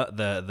pulls the gun,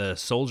 the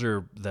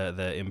soldier,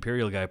 the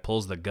Imperial guy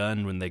pulls the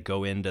gun when they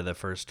go into the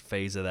first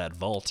phase of that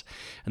vault,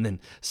 and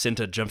then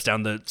Cinta jumps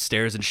down the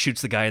stairs and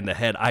shoots the guy in the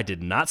head. I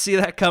did not see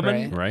that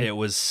coming. Right. It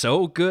was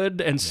so good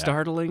and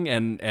startling,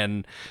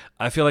 and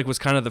I feel like it was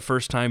kind of the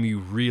first time you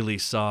really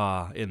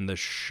saw in the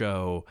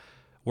show,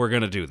 we're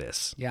gonna do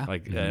this. Yeah.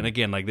 And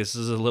again, this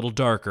is a little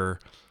darker.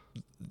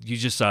 You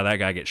just saw that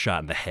guy get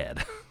shot in the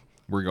head.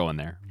 We're going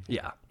there.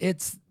 Yeah.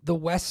 It's the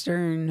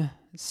Western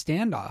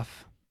standoff,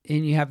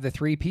 and you have the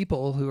 3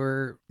 people who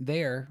are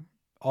there,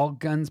 all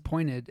guns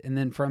pointed, and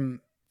then from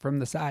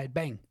the side,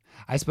 bang.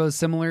 I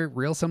suppose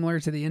real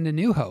similar to the end of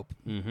New Hope,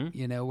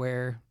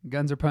 where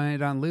guns are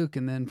pointed on Luke,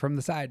 and then from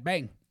the side,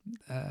 bang,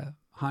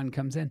 Han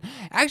comes in.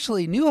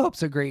 Actually, New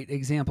Hope's a great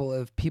example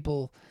of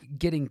people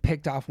getting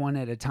picked off one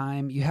at a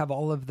time. You have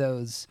all of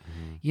those,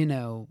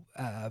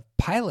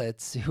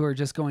 pilots who are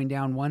just going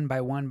down one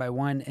by one by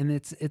one, and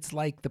it's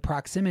like the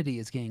proximity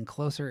is getting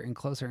closer and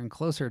closer and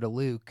closer to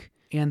Luke.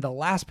 And the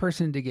last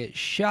person to get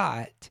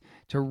shot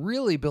to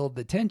really build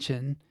the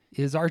tension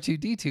is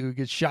R2-D2, who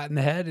gets shot in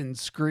the head and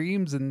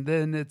screams, and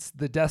then it's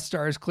the Death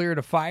Star is clear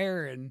to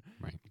fire, and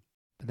right.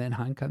 But then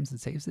Han comes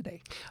and saves the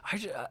day.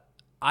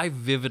 I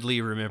vividly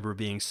remember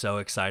being so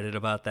excited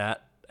about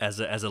that as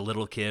a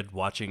little kid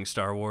watching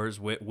Star Wars.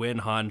 When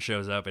Han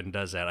shows up and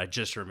does that, I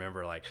just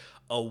remember like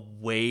a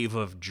wave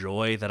of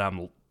joy that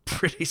I'm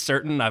pretty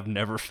certain I've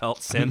never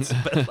felt since.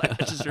 But like,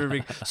 I just remember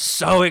being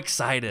so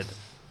excited.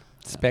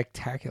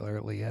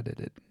 Spectacularly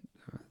edited.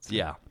 So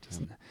Yeah.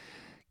 just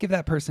give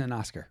that person an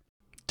Oscar.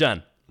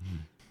 Done.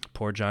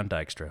 Poor John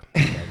Dykstra.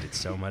 I did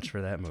so much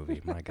for that movie.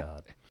 My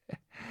God.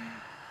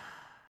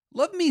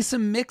 Love me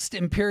some mixed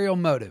Imperial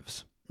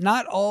motives.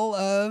 Not all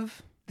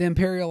of the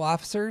Imperial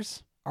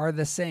officers are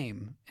the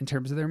same in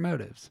terms of their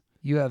motives.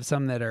 You have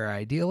some that are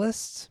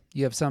idealists.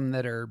 You have some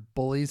that are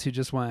bullies who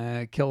just want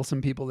to kill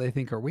some people they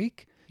think are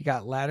weak. You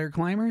got ladder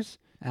climbers.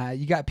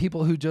 You got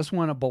people who just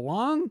want to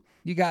belong.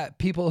 You got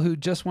people who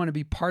just want to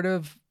be part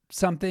of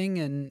something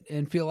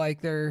and feel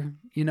like they're,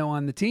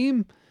 on the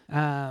team.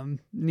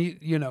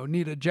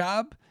 Need a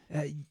job.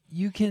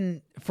 You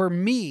can, for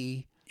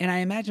me, and I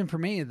imagine for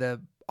me,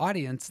 the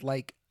audience,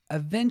 like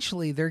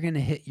eventually they're going to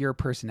hit your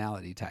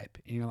personality type.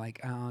 And you're like,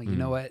 oh, you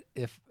know what?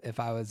 If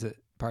I was a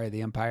part of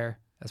the Empire,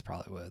 that's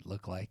probably what it'd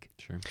look like.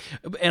 Sure.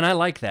 And I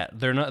like that.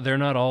 They're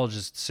not all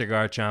just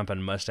cigar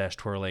chomping, mustache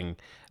twirling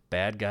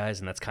bad guys,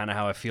 and that's kind of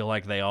how I feel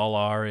like they all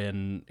are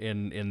in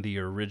the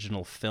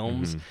original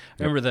films.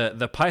 Remember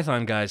the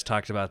Python guys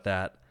talked about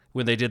that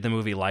when they did the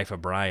movie Life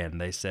of Brian.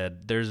 They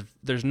said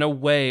there's no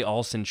way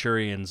all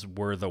Centurions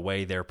were the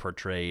way they're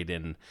portrayed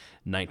in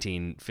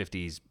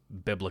 1950s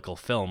biblical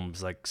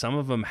films. Like some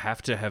of them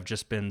have to have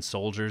just been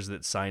soldiers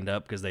that signed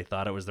up because they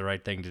thought it was the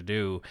right thing to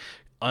do,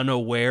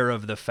 unaware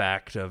of the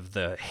fact of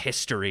the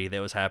history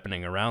that was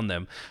happening around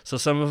them. So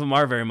some of them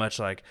are very much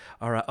like,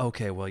 all right,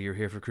 okay, well, you're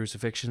here for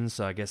crucifixion,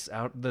 so I guess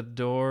out the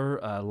door,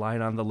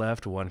 line on the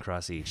left, one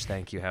cross each.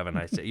 Thank you, have a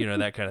nice day.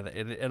 That kind of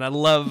thing. And I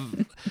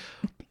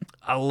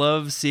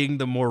love seeing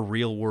the more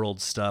real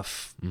world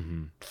stuff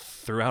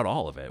throughout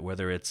all of it,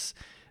 whether it's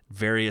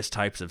various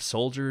types of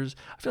soldiers.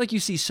 I feel like you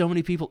see so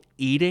many people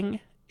eating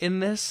in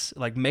this,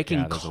 like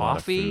making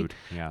coffee,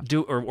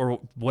 or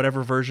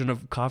whatever version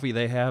of coffee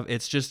they have.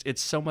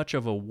 It's so much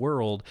of a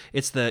world.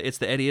 It's the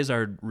Eddie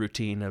Izzard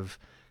routine of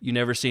you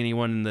never see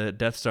anyone in the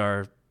Death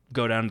Star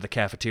go down to the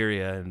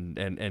cafeteria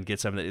and get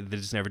something. They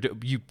just never do.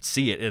 You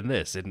see it in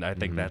this, and I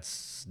think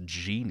that's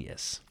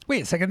genius.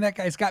 Wait a second, that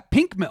guy's got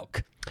pink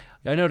milk.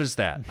 I noticed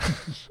that.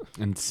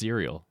 And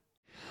cereal.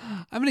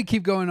 I'm going to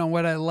keep going on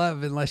what I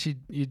love unless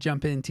you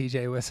jump in,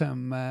 TJ, with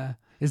some.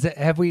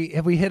 Have we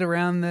hit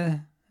around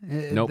the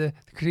Nope. the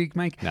critique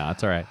mic? No,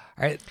 that's all right.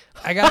 All right,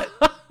 I got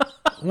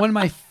one of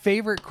my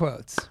favorite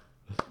quotes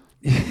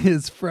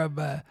is from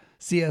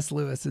C.S.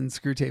 Lewis in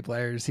Screwtape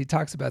Letters. He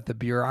talks about the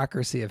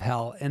bureaucracy of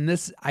hell, and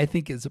this I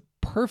think is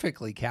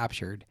perfectly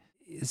captured.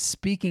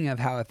 Speaking of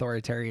how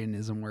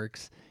authoritarianism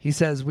works, he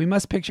says, we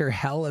must picture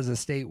hell as a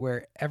state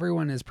where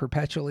everyone is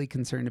perpetually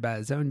concerned about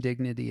his own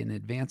dignity and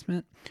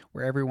advancement,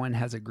 where everyone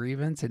has a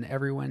grievance and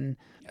everyone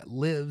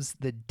lives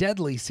the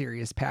deadly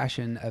serious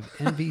passion of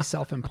envy,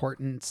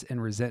 self-importance, and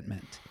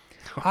resentment.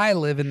 I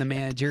live in the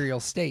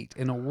managerial state,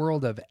 in a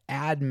world of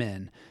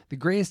admin. The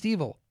greatest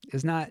evil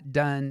is not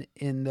done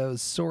in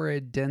those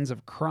sordid dens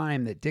of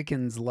crime that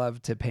Dickens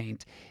loved to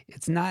paint.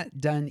 It's not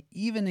done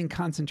even in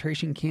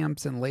concentration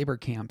camps and labor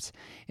camps.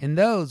 In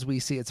those, we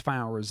see its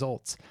final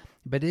results.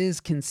 But it is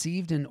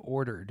conceived and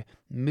ordered,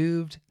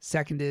 moved,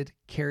 seconded,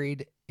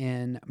 carried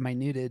in,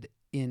 minuted,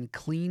 in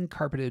clean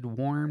carpeted,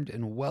 warmed,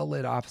 and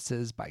well-lit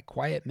offices by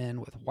quiet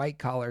men with white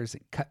collars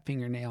and cut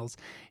fingernails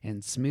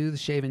and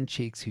smooth-shaven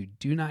cheeks who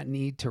do not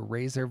need to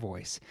raise their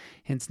voice.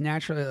 Hence,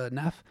 naturally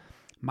enough,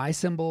 my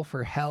symbol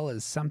for hell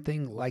is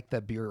something like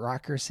the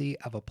bureaucracy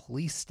of a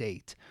police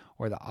state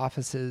or the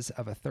offices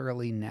of a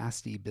thoroughly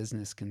nasty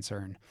business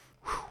concern.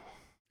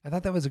 I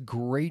thought that was a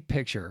great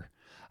picture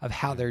of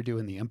how they're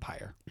doing the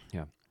Empire.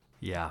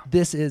 Yeah.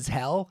 This is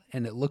hell,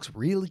 and it looks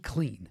really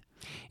clean.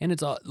 And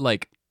it's all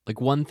like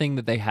one thing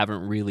that they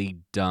haven't really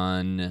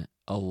done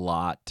a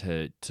lot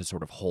to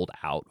sort of hold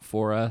out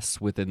for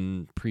us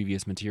within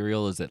previous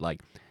material is that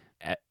like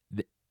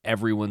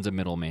everyone's a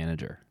middle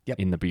manager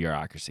in the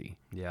bureaucracy.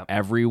 Yeah.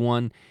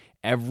 Everyone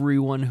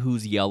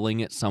who's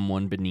yelling at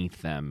someone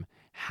beneath them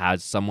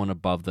has someone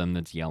above them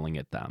that's yelling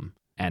at them.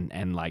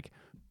 And like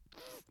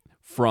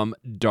from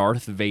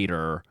Darth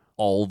Vader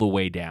all the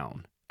way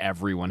down,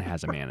 everyone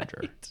has a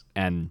manager.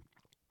 And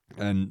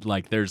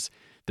like there's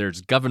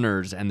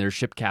governors and there's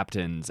ship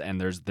captains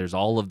and there's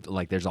all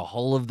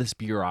of this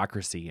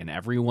bureaucracy, and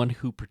everyone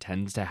who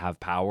pretends to have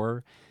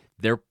power,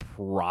 they're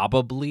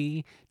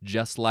probably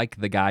just like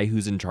the guy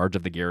who's in charge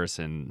of the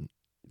garrison.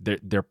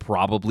 They're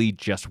probably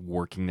just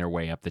working their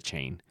way up the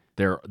chain.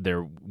 They're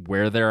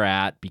where they're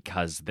at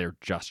because they're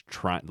just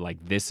trying,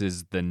 like, this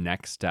is the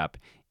next step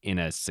in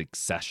a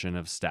succession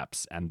of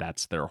steps, and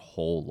that's their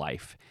whole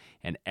life.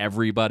 And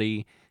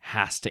everybody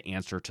has to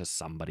answer to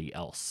somebody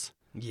else.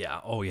 Yeah.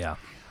 Oh, yeah.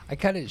 I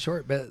cut it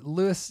short, but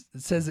Lewis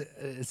says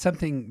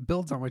something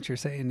builds on what you're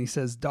saying. He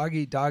says, dog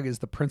eat dog is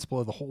the principle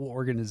of the whole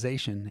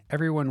organization.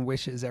 Everyone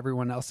wishes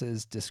everyone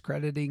else's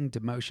discrediting,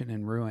 demotion,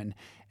 and ruin.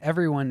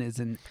 Everyone is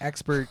an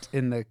expert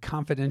in the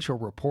confidential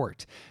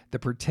report, the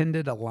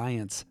pretended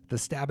alliance, the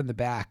stab in the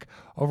back.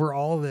 Over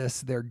all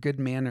this, their good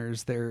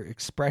manners, their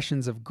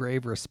expressions of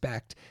grave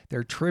respect,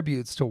 their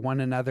tributes to one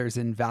another's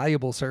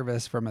invaluable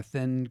service from a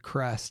thin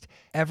crust.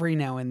 Every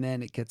now and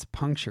then it gets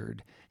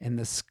punctured, and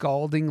the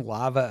scalding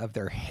lava of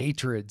their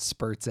hatred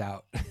spurts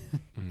out.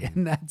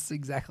 And that's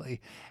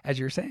exactly as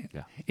you're saying.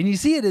 Yeah. And you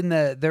see it in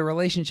the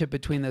relationship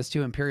between those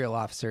two Imperial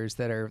officers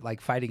that are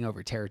like fighting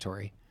over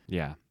territory.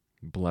 Yeah.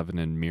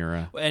 Blevin and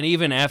Mira. And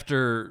even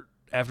after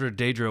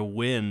Daedra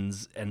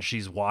wins and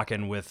she's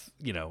walking with,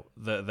 you know,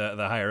 the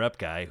higher up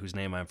guy whose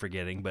name I'm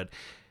forgetting, but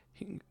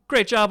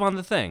great job on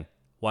the thing.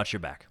 Watch your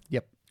back.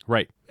 Yep.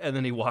 Right. And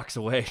then he walks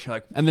away. You're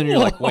like, And then you're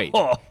like, wait,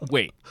 "Whoa."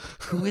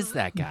 who is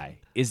that guy?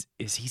 Is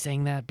he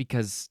saying that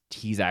because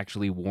he's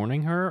actually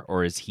warning her,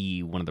 or is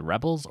he one of the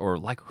rebels, or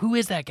like, who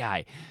is that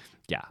guy?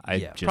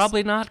 Yeah,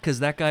 probably not,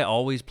 because that guy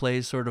always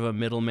plays sort of a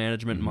middle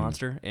management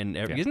monster. And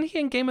isn't he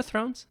in Game of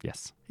Thrones?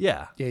 Yes.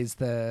 Yeah. Yeah, he's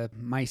the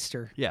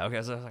Meister. Yeah.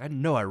 Okay. So I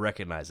know I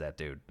recognize that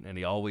dude, and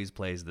he always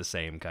plays the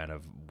same kind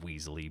of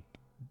weaselly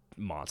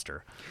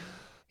monster.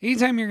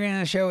 Anytime you're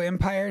going to show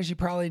empires, you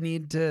probably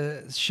need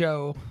to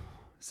show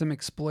some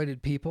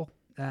exploited people.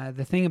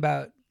 The thing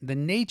about the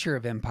nature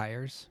of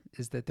empires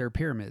is that they're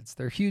pyramids.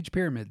 They're huge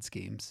pyramid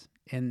schemes,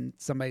 and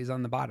somebody's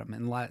on the bottom.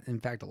 And in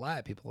fact, a lot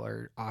of people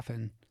are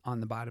often on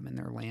the bottom, and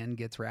their land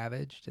gets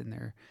ravaged, and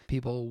their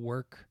people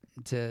work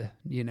to,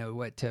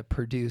 to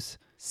produce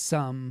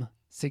some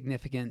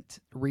significant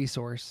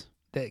resource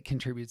that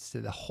contributes to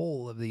the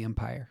whole of the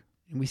empire.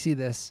 And we see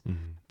this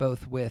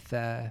both with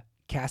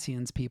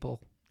Cassian's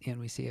people, and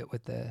we see it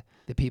with the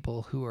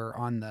people who are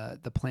on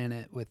the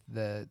planet with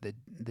the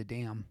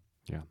dam.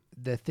 Yeah.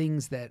 The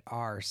things that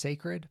are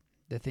sacred,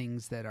 the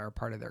things that are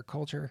part of their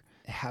culture,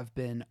 have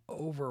been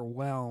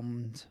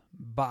overwhelmed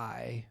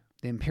by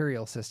the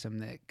imperial system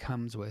that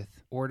comes with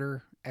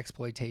order,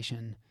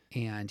 exploitation,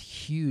 and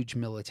huge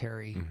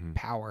military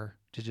power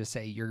to just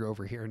say, you're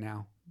over here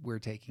now. We're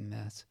taking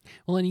this.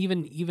 Well, and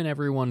even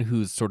everyone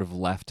who's sort of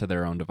left to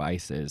their own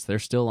devices, they're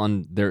still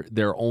on.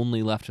 They're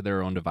only left to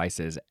their own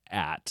devices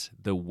at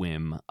the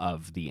whim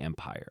of the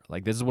Empire.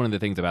 Like, this is one of the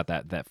things about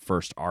that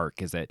first arc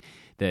is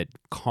that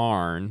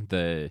Karn,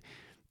 the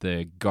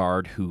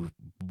guard who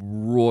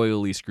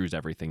royally screws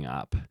everything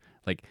up.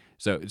 Like,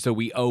 so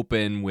we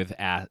open with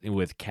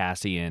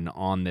Cassian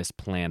on this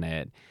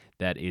planet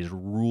that is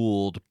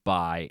ruled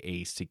by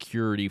a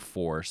security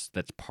force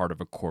that's part of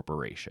a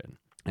corporation,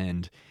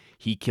 and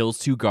he kills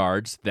 2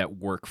 guards that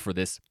work for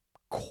this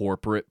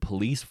corporate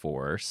police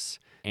force,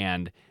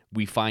 and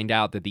we find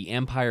out that the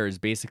Empire is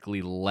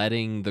basically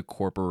letting the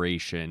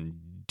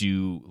corporation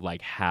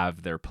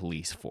have their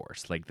police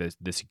force. Like,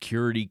 the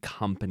security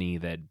company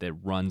that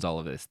runs all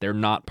of this, they're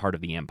not part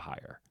of the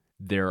Empire.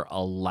 They're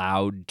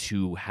allowed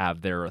to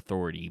have their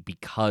authority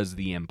because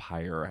the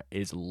Empire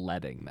is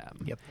letting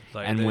them. Yep.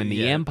 And when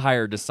the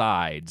Empire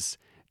decides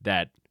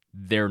that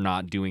they're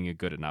not doing a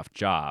good enough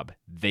job,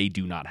 they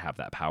do not have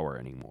that power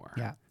anymore.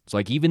 Yeah. So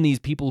like, even these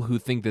people who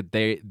think that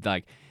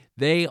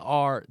they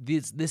are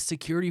this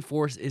security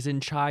force is in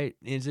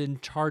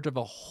charge of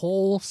a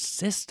whole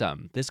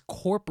system. This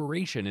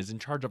corporation is in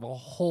charge of a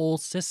whole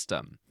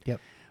system. Yep.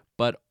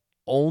 But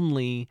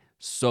only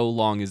so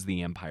long as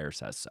the Empire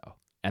says so.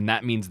 And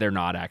that means they're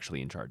not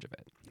actually in charge of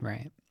it.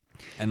 Right.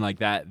 And like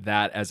that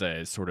as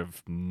a sort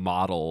of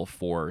model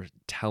for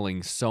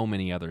telling so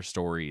many other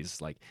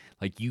stories, like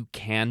you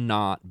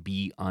cannot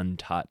be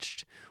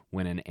untouched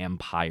when an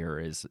empire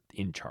is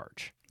in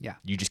charge. Yeah.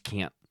 You just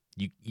can't.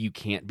 You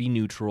can't be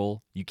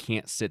neutral. You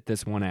can't sit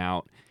this one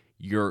out.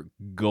 You're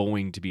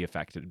going to be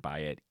affected by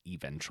it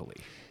eventually.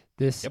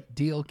 This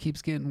deal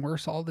keeps getting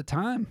worse all the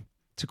time,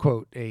 to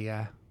quote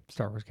a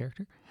Star Wars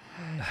character.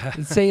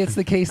 Say it's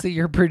the case that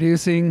you're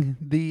producing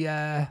the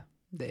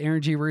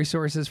energy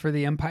resources for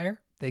the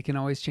Empire. They can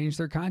always change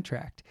their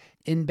contract.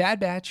 In Bad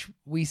Batch,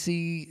 we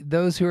see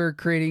those who are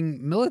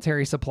creating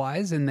military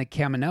supplies in the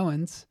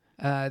Kaminoans.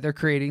 They're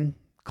creating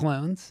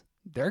clones.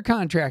 Their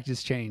contract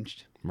is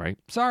changed. Right.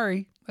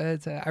 Sorry,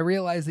 but I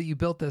realize that you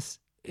built this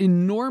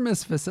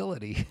enormous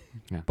facility,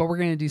 but we're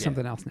going to do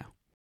something else now.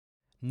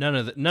 None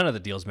of the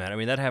deals matter. I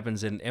mean, that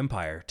happens in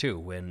Empire too,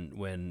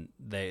 when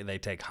they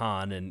take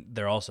Han and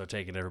they're also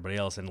taking everybody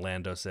else, and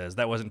Lando says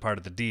that wasn't part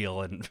of the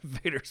deal, and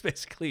Vader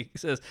basically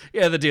says,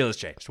 "Yeah, the deal has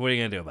changed. What are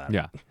you gonna do about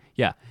it?"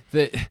 Yeah.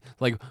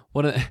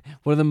 One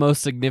of the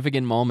most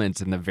significant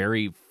moments in the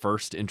very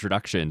first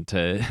introduction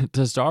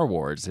to Star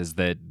Wars is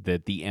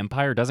that the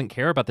Empire doesn't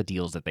care about the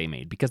deals that they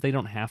made because they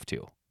don't have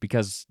to.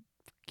 Because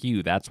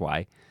that's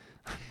why.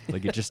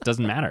 Like, it just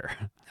doesn't matter.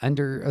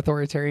 Under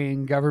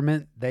authoritarian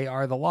government, they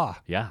are the law.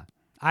 Yeah.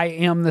 I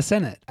am the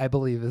Senate, I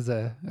believe, is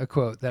a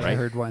quote that I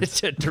heard once.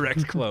 It's a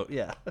direct quote,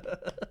 yeah.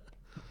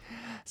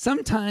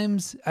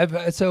 Sometimes,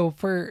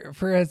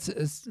 for a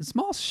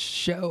small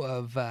show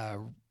of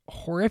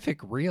horrific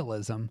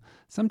realism.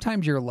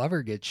 Sometimes your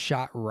lover gets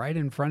shot right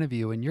in front of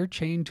you and you're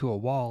chained to a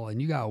wall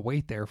and you gotta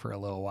wait there for a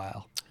little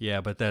while.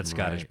 Yeah, but that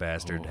Scottish Right.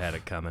 bastard had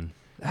it coming.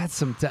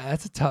 That's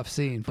a tough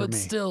scene for But me.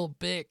 still,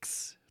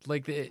 Bix.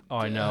 Like Oh,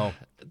 I know.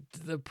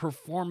 the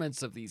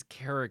performance of these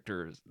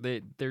characters.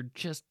 They're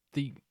just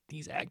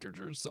these actors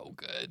are so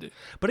good.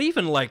 But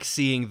even like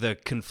seeing the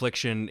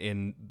confliction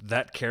in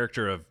that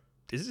character of,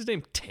 is his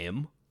name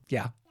Tim?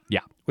 Yeah. Yeah.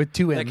 With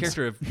two That M's.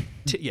 character of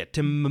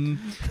Tim,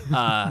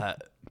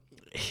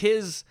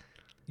 he's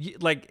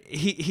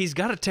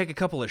got to take a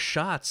couple of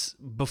shots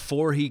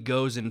before he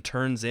goes and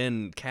turns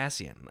in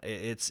Cassian.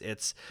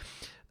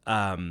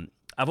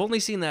 I've only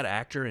seen that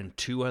actor in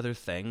 2 other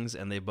things,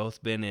 and they've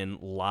both been in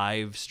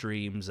live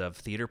streams of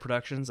theater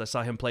productions. I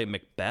saw him play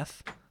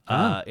Macbeth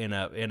in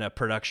a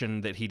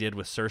production that he did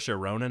with Saoirse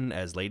Ronan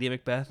as Lady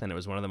Macbeth, and it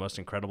was one of the most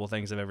incredible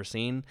things I've ever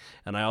seen.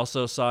 And I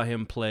also saw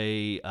him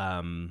play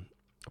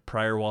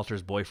Prior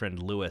Walter's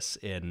boyfriend Lewis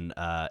in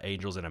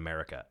Angels in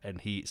America,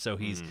 and he's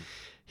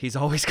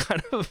always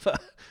kind of a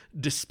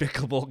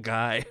despicable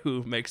guy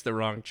who makes the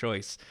wrong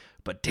choice,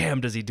 but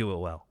damn does he do it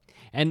well.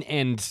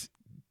 And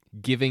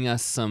giving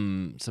us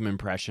some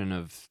impression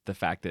of the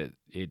fact that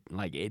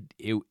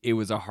it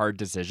was a hard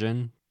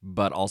decision,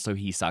 but also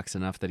he sucks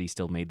enough that he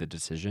still made the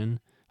decision.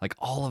 Like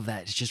all of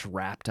that is just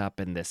wrapped up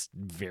in this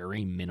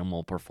very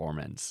minimal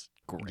performance.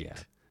 Great. Yeah.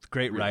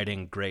 Great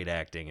writing, great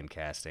acting and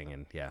casting,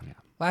 and yeah.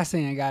 Last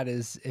thing I got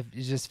is it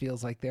just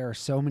feels like there are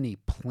so many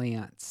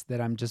plants that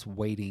I'm just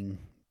waiting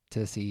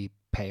to see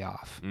pay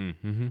off.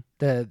 Mm-hmm.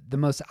 The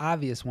most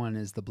obvious one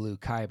is the blue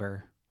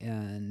Kyber,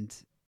 and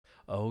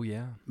Oh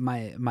yeah.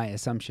 my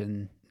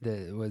assumption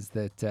was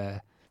that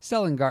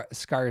Stellan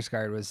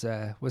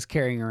Skarsgård was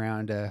carrying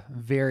around a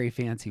very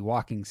fancy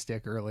walking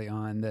stick early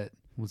on that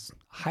was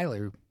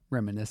highly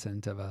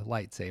reminiscent of a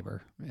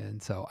lightsaber,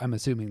 and so I'm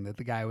assuming that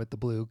the guy with the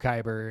blue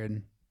Kyber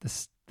and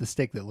the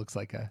stick that looks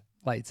like a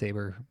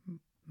lightsaber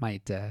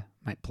might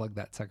plug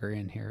that sucker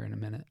in here in a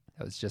minute.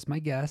 That was just my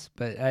guess,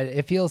 but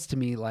it feels to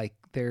me like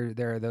there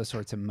are those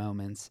sorts of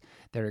moments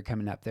that are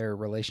coming up. There are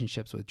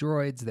relationships with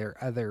droids. There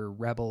are other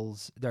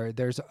rebels.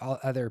 There's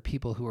other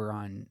people who are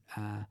on.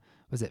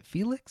 Was it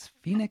Phoenix?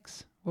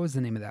 What was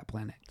the name of that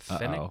planet?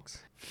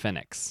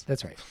 Phoenix.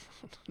 That's right.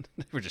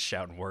 We're just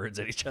shouting words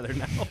at each other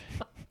now.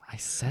 I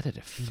said it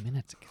a few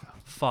minutes ago.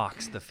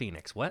 Fox the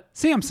Phoenix. What?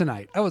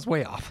 Samsonite. I was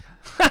way off.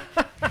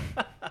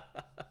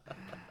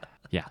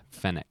 Yeah,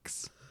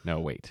 Phoenix. No,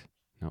 wait.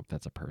 Nope,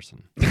 that's a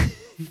person.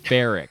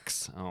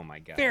 Ferrix. Oh my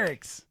god.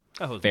 Ferrix.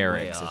 I was way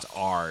Ferrix. off. It's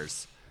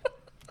ours.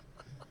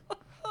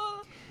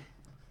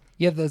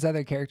 You have those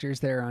other characters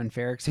there on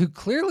Ferrix who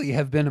clearly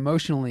have been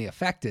emotionally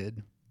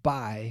affected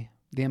by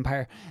the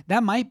Empire.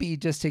 That might be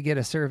just to get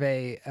a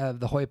survey of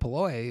the hoi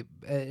polloi,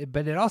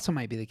 but it also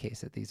might be the case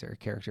that these are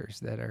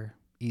characters that are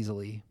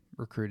easily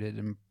recruited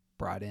and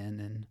brought in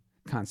and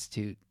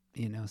constitute,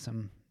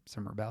 some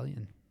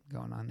rebellion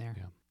going on there.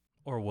 Yeah.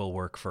 Or will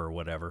work for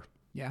whatever.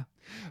 Yeah.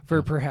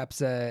 For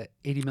perhaps 80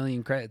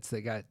 million credits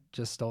that got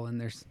just stolen,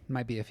 there's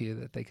might be a few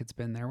that they could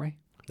spend their way.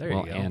 There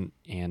you go.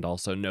 And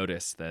also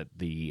notice that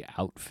the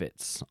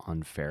outfits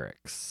on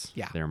Ferrix,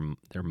 Yeah.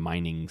 they're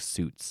mining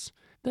suits.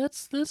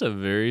 That's a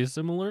very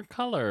similar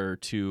color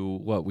to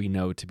what we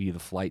know to be the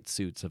flight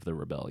suits of the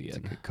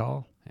rebellion. Good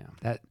call.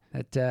 Yeah.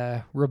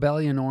 That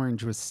rebellion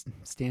orange was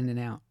standing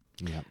out.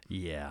 Yep.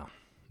 Yeah.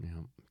 Yeah.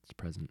 It's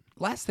present.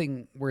 Last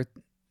thing worth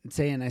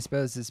saying, I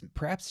suppose, is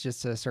perhaps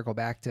just to circle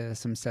back to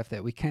some stuff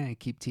that we kind of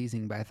keep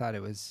teasing, but I thought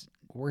it was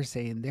worth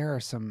saying. There are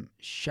some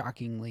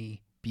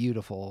shockingly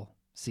beautiful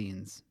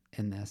scenes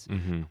in this.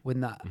 Mm-hmm.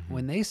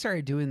 When they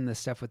started doing the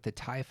stuff with the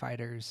TIE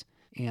fighters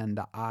and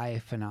the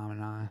eye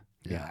phenomena,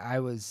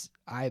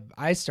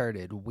 I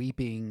started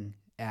weeping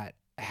at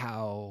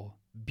how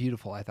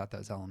beautiful I thought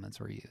those elements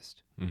were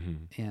used.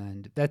 Mm-hmm.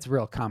 And that's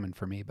real common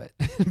for me, but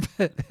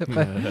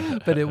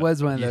but it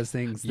was one of those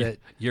things that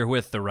You're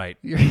with the right.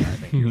 I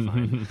think you're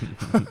fine.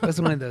 it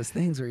was one of those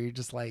things where you're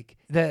just like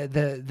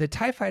the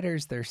TIE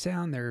fighters, their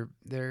sound, their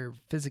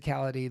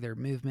physicality, their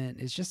movement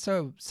is just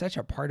such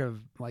a part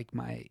of like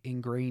my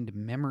ingrained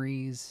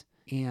memories.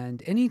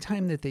 And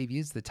anytime that they've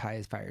used the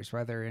TIE fighters,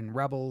 whether in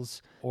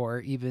Rebels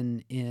or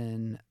even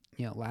in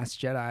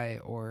Last Jedi,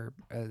 or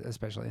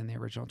especially in the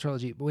original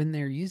trilogy, but when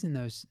they're using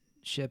those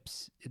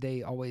ships,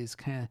 they always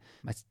kind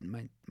of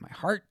my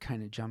heart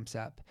kind of jumps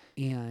up,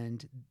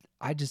 and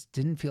I just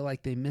didn't feel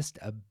like they missed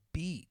a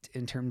beat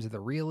in terms of the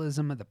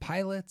realism of the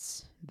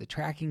pilots, the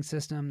tracking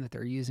system that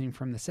they're using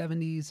from the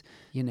 70s,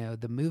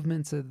 the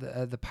movements of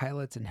the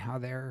pilots and how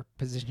they're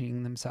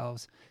positioning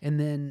themselves. And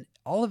then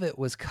all of it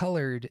was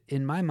colored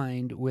in my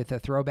mind with a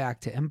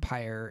throwback to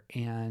Empire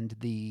and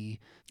the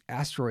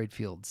asteroid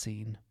field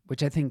scene,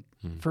 which I think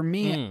for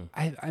me,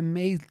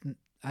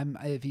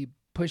 if you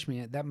push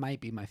me, that might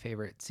be my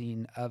favorite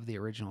scene of the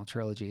original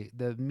trilogy.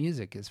 The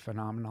music is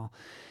phenomenal,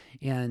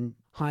 and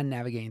Han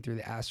navigating through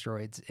the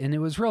asteroids, and it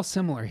was real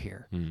similar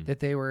here that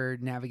they were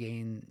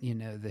navigating,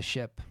 the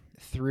ship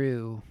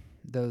through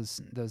those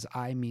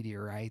eye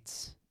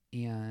meteorites,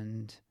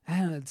 and I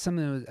don't know,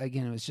 something that was,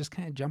 again, it was just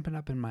kind of jumping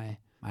up in my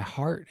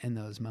heart in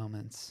those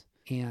moments.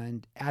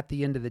 And at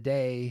the end of the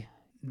day,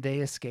 they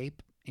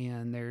escape,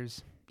 and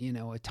there's,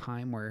 a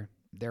time where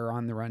they're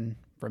on the run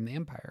from the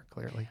Empire,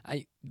 clearly.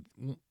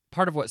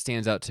 Part of what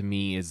stands out to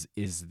me is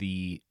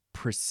the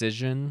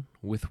precision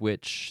with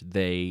which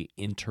they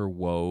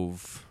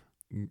interwove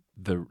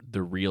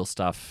the real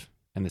stuff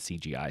and the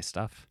CGI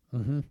stuff.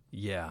 Mm-hmm.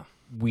 Yeah.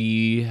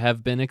 We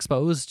have been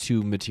exposed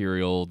to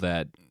material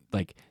that,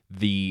 like,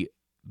 the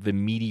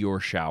meteor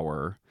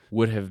shower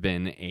would have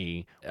been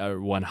a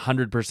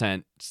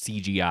 100%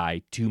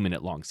 CGI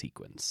 2-minute long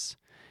sequence.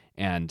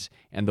 And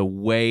the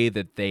way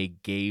that they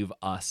gave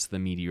us the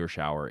meteor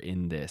shower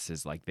in this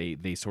is like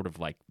they sort of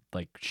like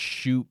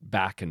shoot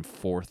back and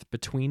forth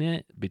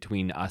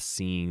between us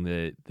seeing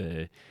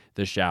the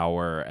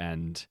shower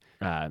and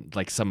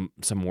like some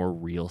more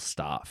real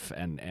stuff,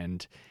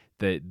 and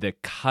the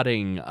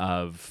cutting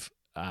of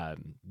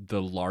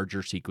the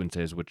larger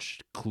sequences, which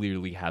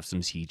clearly have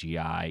some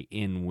CGI,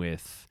 in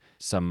with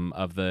some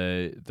of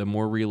the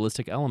more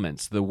realistic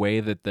elements. The way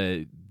that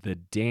the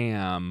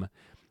dam,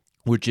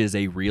 which is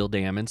a real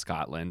dam in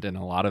Scotland, and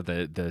a lot of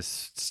the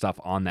stuff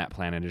on that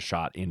planet is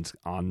shot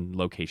on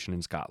location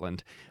in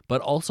Scotland,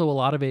 but also a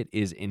lot of it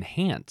is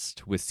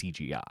enhanced with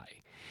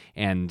CGI,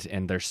 and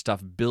there's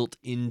stuff built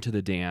into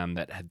the dam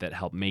that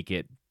help make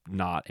it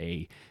not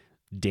a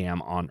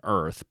dam on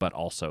Earth, but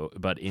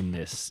in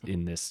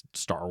this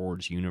Star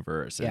Wars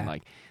universe, and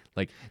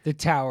like the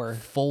tower,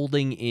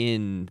 folding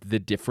in the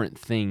different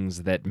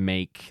things that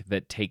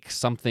take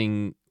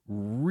something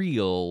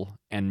real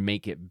and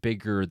make it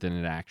bigger than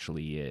it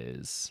actually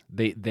is.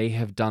 They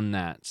have done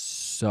that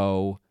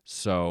so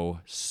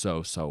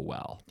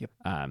well. Yep.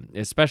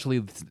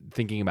 Especially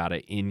thinking about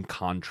it in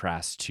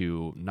contrast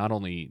to not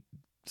only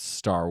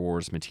Star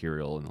Wars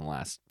material in the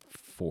last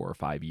 4 or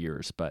 5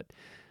 years, but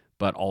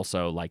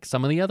also like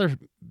some of the other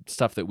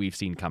stuff that we've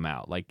seen come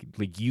out. Like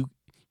you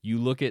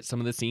look at some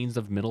of the scenes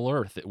of Middle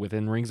Earth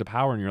within Rings of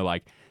Power, and you're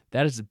like,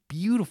 that is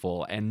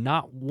beautiful, and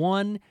not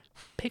one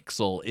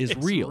pixel is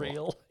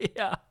real.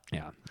 Yeah.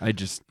 Yeah.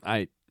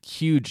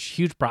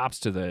 Huge props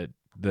to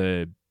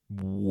the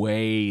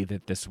way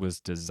that this was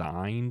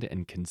designed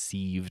and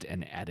conceived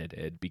and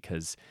edited,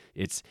 because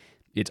it's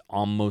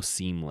almost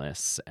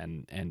seamless,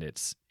 and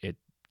it's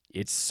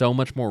so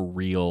much more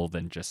real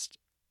than just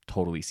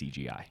totally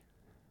CGI.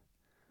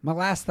 My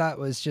last thought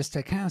was just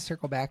to kind of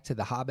circle back to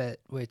The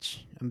Hobbit,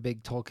 which I'm a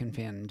big Tolkien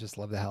fan and just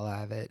love the hell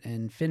out of it,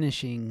 and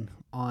finishing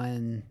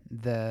on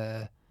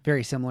the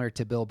very similar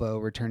to Bilbo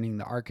returning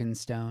the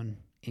Arkenstone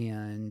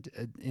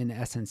and in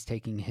essence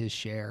taking his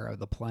share of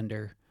the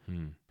plunder.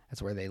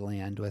 That's where they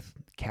land with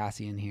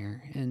Cassian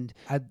here. And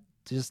I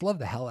just love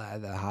the hell out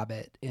of The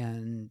Hobbit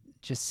and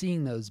just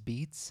seeing those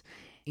beats.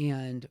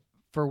 And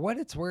for what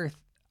it's worth,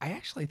 I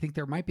actually think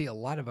there might be a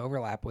lot of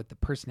overlap with the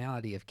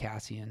personality of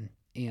Cassian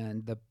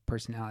and the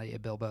personality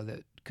of Bilbo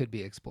that could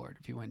be explored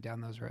if you went down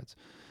those roads.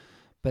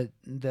 But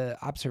the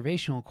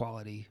observational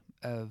quality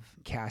of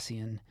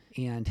Cassian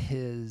and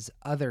his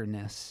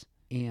otherness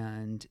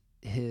and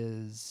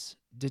his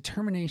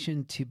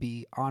determination to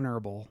be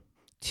honorable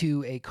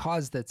to a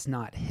cause that's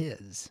not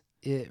his,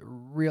 it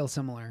real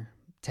similar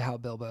to how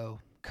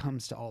Bilbo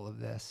comes to all of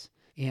this.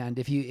 And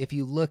if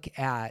you look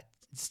at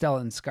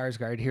Stellan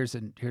Skarsgård,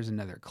 here's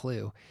another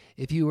clue.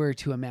 If you were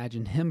to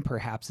imagine him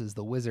perhaps as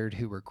the wizard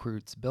who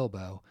recruits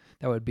Bilbo,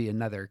 that would be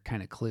another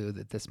kind of clue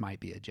that this might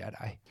be a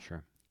Jedi.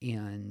 Sure.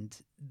 And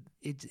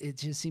it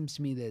just seems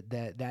to me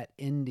that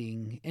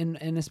ending,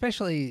 and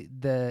especially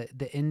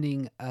the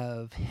ending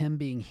of him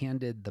being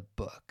handed the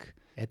book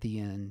at the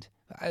end,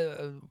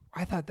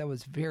 I thought that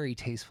was very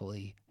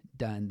tastefully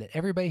done, that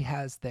everybody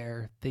has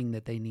their thing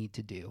that they need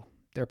to do.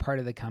 They're part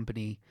of the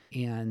company,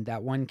 and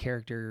that one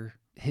character,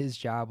 his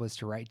job was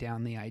to write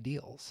down the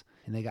ideals,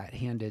 and they got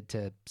handed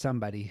to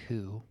somebody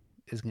who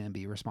is going to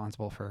be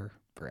responsible for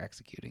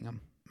executing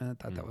them. And I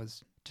thought that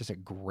was just a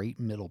great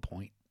middle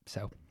point.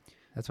 So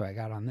that's what I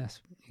got on this.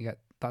 You got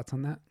thoughts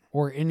on that?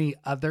 Or any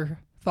other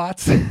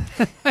thoughts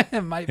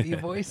that might be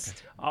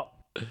voiced?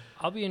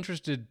 I'll be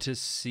interested to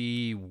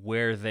see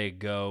where they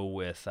go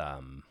with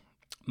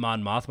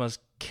Mon Mothma's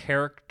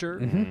character.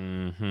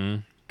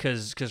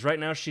 Because right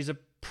now she's a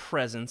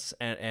presence,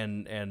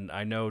 and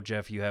I know,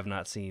 Jeff, you have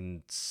not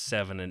seen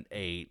 7 and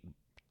 8.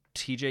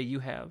 TJ, you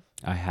have?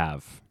 I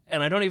have.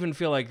 And I don't even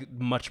feel like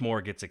much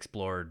more gets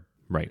explored.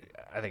 Right.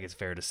 I think it's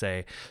fair to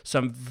say. So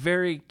I'm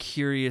very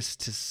curious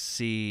to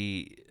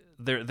see.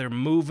 They're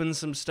moving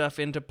some stuff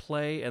into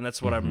play, and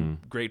that's what I'm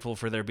grateful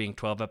for, there being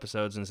 12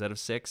 episodes instead of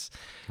 6.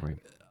 Right.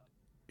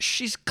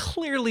 She's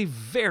clearly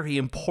very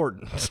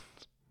important,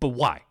 but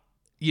why?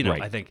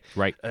 Right. I think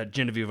right.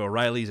 Genevieve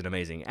O'Reilly's an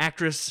amazing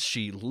actress.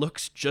 She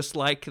looks just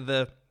like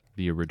the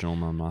original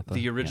Mon Mothma.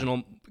 The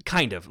original,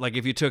 kind of. Like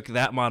if you took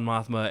that Mon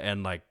Mothma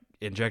and like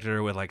injected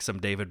her with like some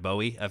David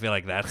Bowie, I feel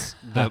like that's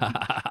the.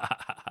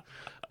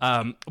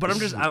 But I'm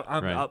just,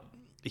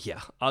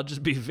 I'll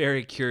just be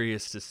very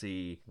curious to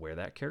see where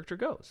that character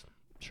goes.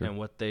 Sure. And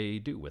what they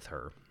do with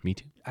her. Me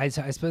too. I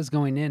suppose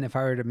going in, if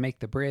I were to make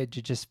the bridge,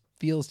 it just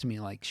feels to me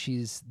like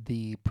she's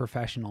the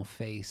professional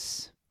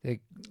face It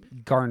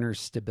garners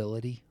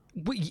stability.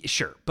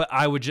 Sure, but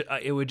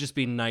it would just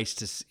be nice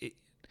to see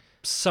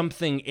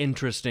something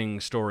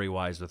interesting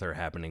story-wise with her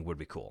happening would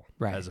be cool.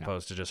 Right. As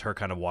opposed to just her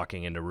kind of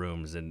walking into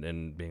rooms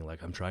and being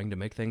like, I'm trying to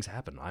make things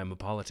happen. I'm a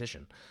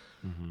politician.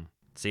 Mm-hmm.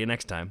 See you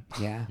next time.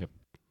 Yeah. Yep.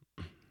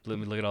 Let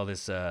me look at all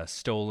these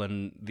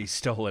stolen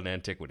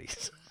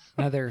antiquities.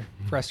 Another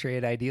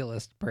frustrated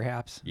idealist,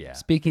 perhaps. Yeah.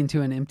 Speaking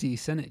to an empty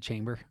Senate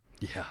chamber.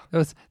 Yeah.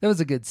 That was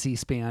a good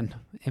C-SPAN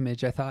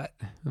image, I thought.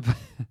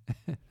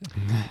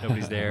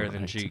 Nobody's there.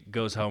 Then she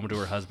goes home to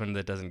her husband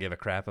that doesn't give a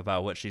crap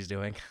about what she's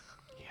doing.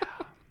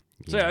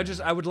 So yeah,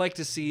 I would like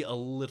to see a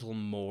little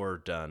more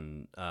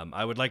done.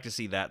 I would like to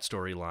see that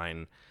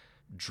storyline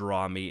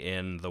draw me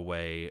in the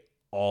way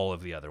all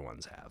of the other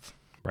ones have.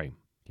 Right.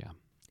 Yeah.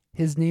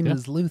 His name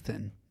is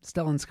Luthen.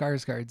 Stellan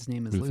Skarsgård's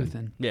name is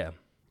Luthen. Yeah.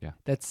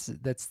 That's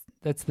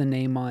the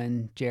name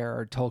on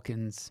J.R.R.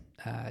 Tolkien's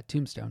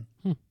tombstone.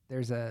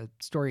 There's a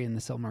story in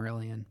the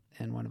Silmarillion,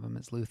 and one of them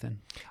is Luthen.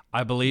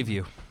 I believe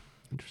you.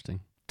 Interesting.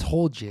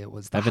 Told you it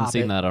was the I haven't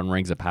seen Hobbit. that on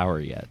Rings of Power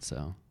yet,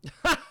 so.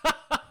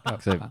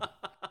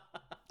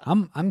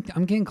 I'm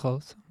getting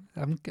close.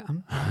 I'm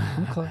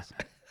close.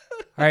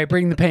 All right,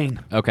 bring the pain.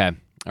 Okay.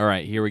 All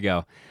right, here we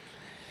go.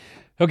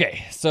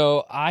 Okay,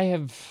 so I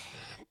have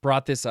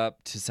brought this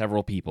up to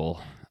several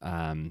people,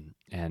 and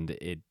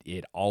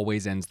it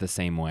always ends the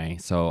same way.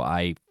 So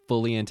I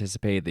fully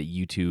anticipate that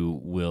you two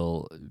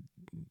will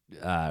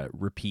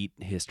repeat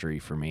history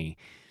for me.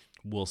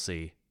 We'll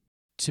see.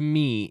 To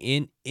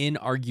me,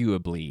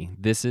 inarguably,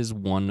 this is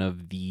one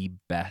of the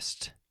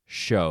best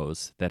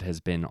shows that has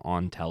been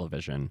on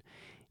television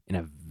in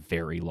a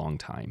very long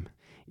time.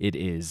 It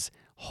is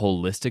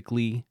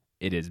holistically,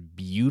 it is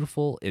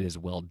beautiful, it is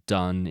well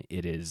done,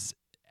 it is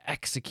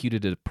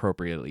executed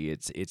appropriately,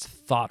 it's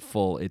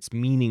thoughtful, it's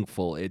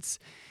meaningful, it's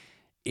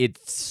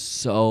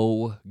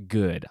so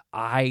good.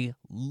 I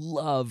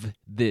love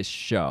this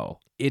show.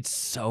 It's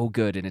so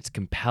good and it's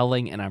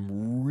compelling, and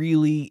I'm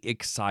really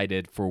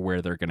excited for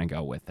where they're going to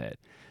go with it.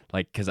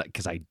 Like,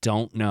 because I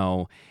don't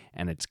know,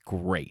 and it's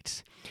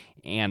great.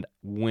 And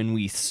when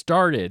we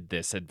started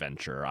this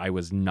adventure, I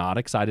was not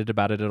excited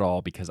about it at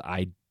all because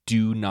I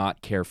do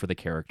not care for the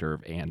character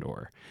of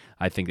Andor.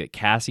 I think that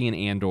Cassian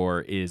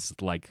Andor is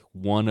like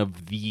one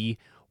of the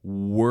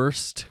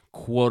worst,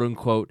 quote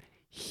unquote,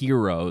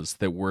 heroes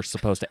that we're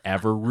supposed to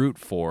ever root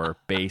for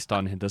based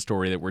on the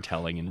story that we're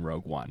telling in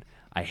Rogue One.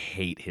 I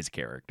hate his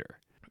character.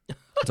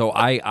 So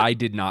I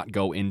did not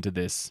go into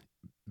this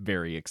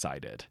very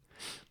excited.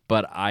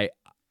 But I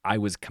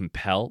was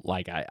compelled.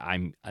 Like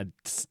Stellan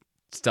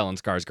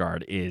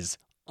Skarsgård is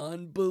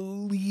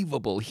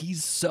unbelievable.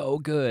 He's so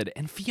good.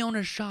 And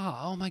Fiona Shaw.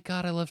 Oh my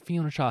God, I love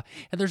Fiona Shaw.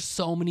 And there's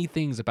so many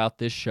things about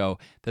this show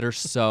that are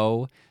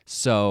so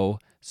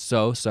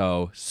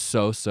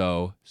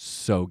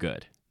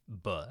good.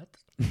 But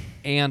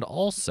And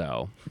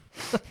also,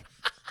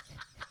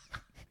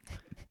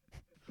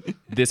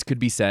 this could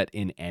be set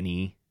in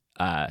any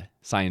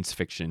science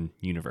fiction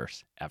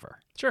universe ever.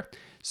 sure.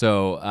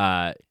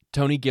 So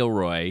Tony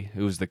Gilroy,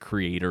 who's the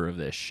creator of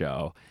this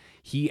show,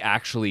 he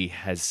actually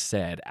has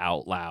said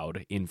out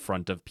loud in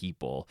front of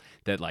people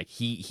that like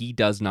he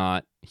is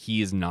not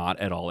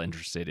at all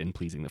interested in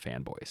pleasing the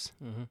fanboys.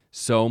 Mm-hmm.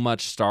 So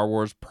much Star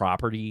Wars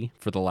property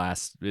for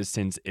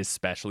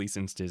especially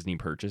since Disney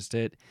purchased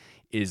it,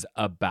 is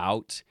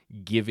about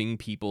giving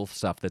people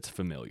stuff that's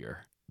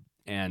familiar.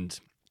 And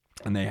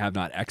they have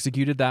not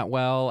executed that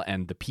well,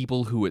 and the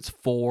people who it's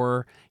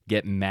for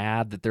get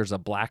mad that there's a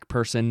black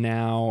person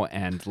now,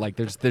 and like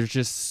there's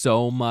just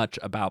so much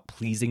about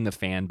pleasing the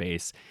fan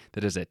base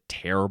that is a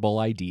terrible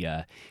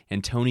idea.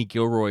 And Tony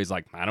Gilroy's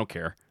like, I don't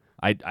care.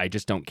 I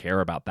just don't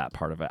care about that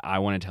part of it. I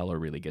want to tell a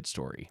really good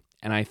story.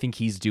 And I think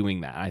he's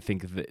doing that. I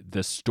think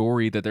the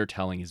story that they're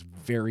telling is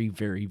very,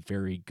 very,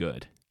 very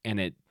good. And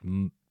it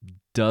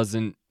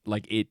doesn't,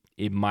 like,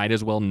 it might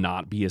as well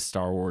not be a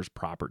Star Wars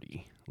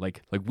property.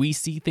 Like we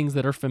see things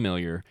that are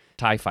familiar.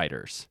 TIE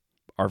fighters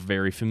are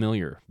very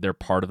familiar. They're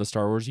part of the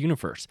Star Wars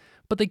universe.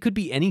 But they could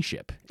be any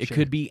ship. It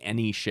could be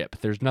any ship.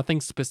 There's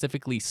nothing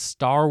specifically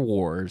Star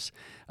Wars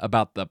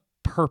about the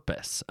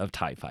purpose of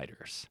TIE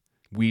fighters.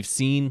 We've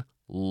seen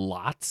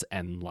lots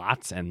and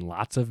lots and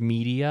lots of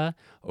media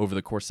over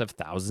the course of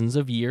thousands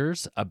of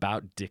years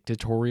about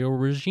dictatorial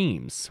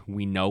regimes.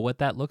 We know what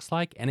that looks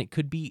like, and it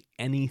could be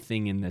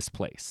anything in this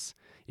place.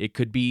 It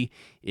could be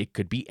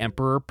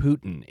Emperor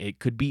Putin. It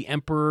could be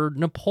Emperor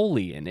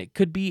Napoleon. It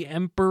could be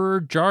Emperor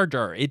Jar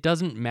Jar. It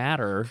doesn't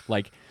matter.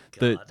 Like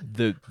the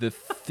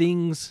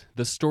things,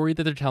 the story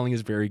that they're telling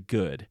is very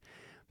good,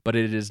 but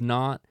it is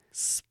not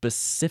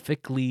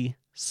specifically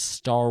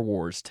Star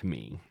Wars to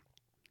me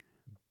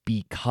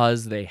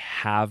because they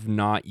have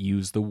not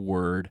used the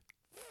word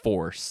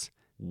Force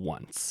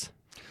once.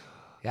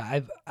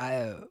 Yeah,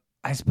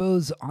 I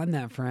suppose on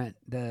that front,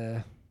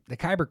 the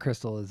Kyber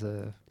crystal is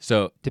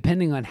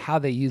depending on how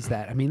they use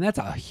that. I mean, that's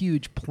a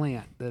huge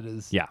plant that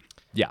is. Yeah.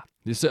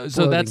 So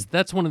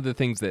that's one of the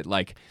things that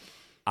like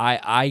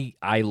I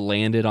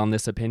landed on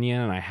this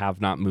opinion, and I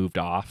have not moved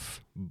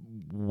off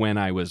when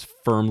I was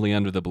firmly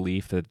under the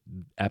belief that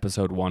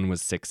episode 1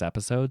 was 6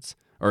 episodes,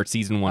 or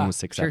season 1 was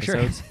 6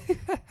 episodes.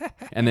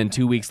 And then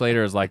 2 weeks later,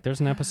 I was like, there's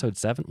an episode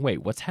 7.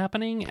 Wait, what's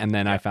happening? And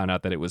then I found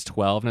out that it was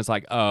 12, and it's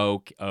like,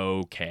 oh,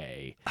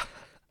 okay.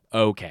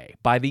 Okay.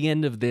 By the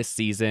end of this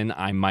season,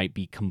 I might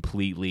be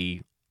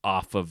completely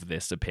off of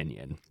this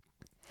opinion.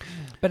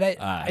 But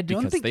I don't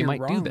because think they you're might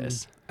wrong. do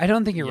this. I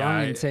don't think you're Yeah,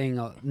 wrong in saying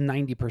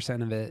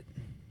 90% of it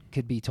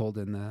could be told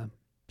in the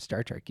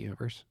Star Trek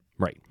universe.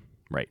 Right.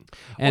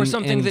 Or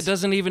something that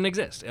doesn't even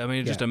exist. I mean,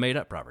 it's just a made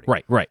up property.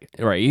 Right.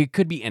 It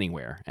could be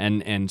anywhere.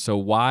 And so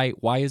why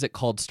is it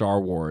called Star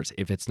Wars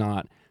if it's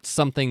not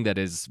something that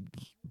is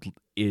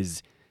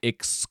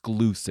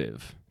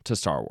exclusive to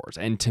Star Wars?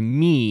 And to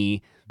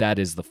me, that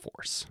is the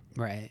Force.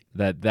 Right.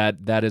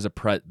 That is a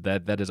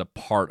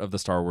part of the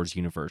Star Wars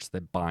universe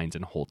that binds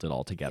and holds it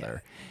all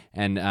together.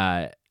 Yeah. And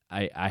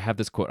I have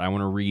this quote. I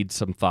want to read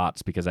some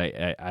thoughts because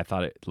I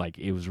thought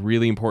it was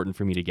really important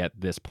for me to get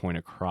this point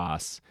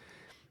across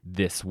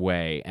this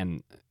way.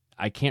 And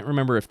I can't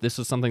remember if this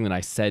was something that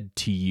I said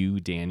to you,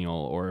 Daniel,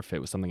 or if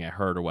it was something I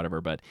heard or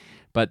whatever. But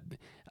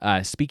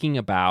speaking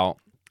about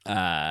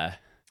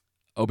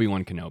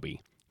Obi-Wan Kenobi,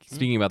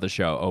 speaking about the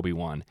show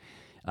Obi-Wan,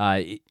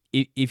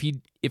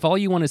 if all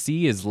you want to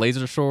see is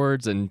laser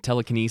swords and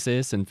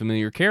telekinesis and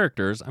familiar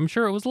characters, I'm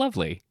sure it was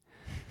lovely.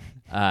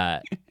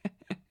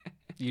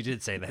 You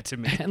did say that to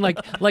me. And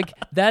like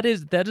that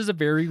is a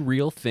very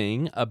real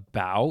thing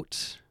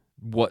about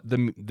what the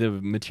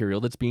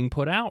material that's being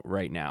put out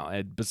right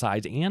now.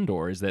 Besides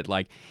Andor, is that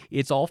like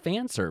it's all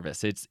fan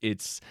service.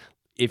 It's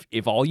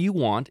if all you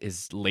want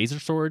is laser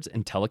swords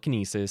and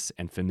telekinesis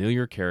and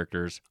familiar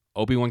characters,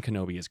 Obi-Wan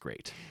Kenobi is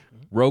great.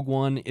 Rogue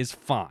One is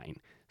fine.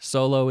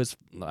 Solo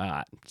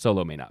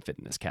may not fit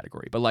in this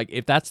category, but like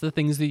if that's the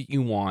things that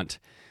you want,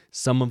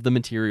 some of the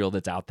material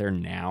that's out there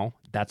now,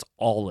 that's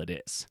all it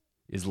is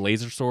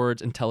laser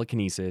swords and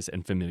telekinesis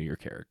and familiar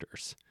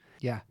characters.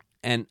 Yeah.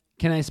 And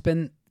Can I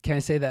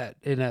say that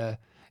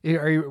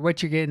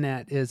what you're getting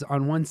at is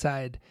on one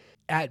side,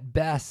 at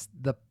best,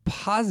 the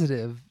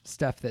positive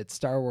stuff that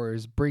Star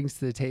Wars brings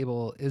to the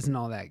table isn't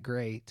all that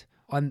great.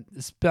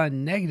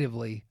 Spun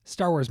negatively,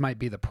 Star Wars might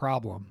be the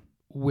problem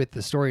with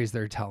the stories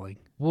they're telling.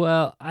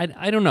 well,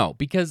 I don't know,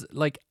 because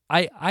like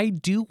I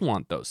do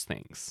want those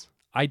things.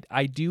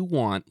 I do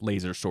want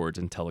laser swords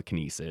and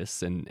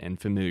telekinesis and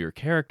familiar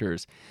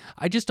characters.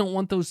 I just don't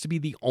want those to be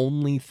the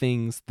only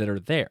things that are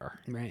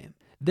there. Right.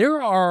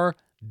 There are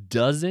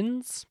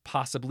dozens,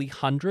 possibly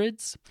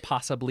hundreds,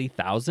 possibly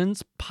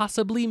thousands,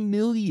 possibly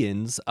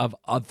millions of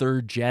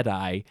other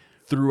Jedi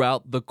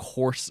throughout the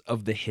course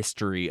of the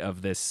history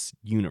of this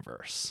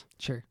universe.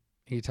 Sure.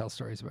 You tell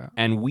stories about.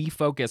 And we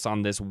focus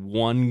on this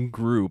one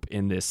group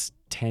in this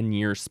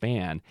 10-year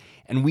span,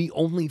 and we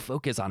only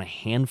focus on a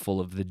handful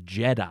of the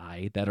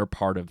Jedi that are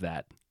part of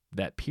that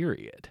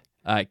period.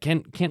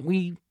 Can't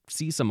we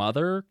see some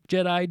other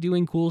Jedi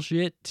doing cool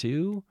shit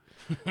too?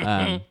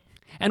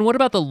 And what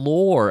about the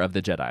lore of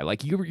the Jedi?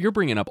 Like you're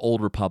bringing up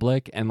Old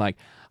Republic, and like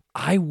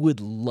I would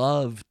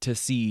love to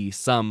see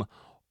some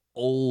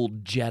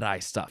old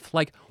Jedi stuff.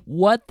 Like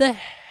what the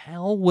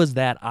hell was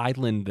that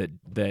island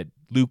that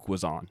Luke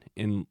was on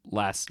in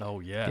last? Oh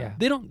yeah.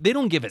 Yeah. They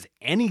don't give us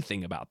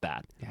anything about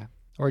that. Yeah.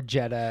 Or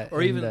Jeddah, or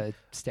and even the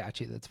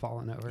statue that's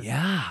fallen over.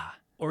 Yeah.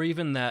 Or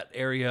even that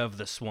area of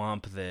the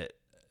swamp that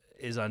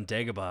is on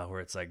Dagobah, where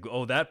it's like,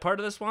 oh, that part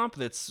of the swamp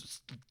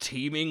that's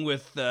teeming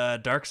with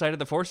dark side of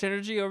the Force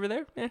energy over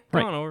there. Come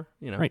Right. on over.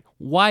 Right.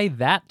 Why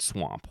that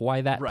swamp? Why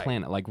that Right.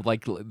 planet? Like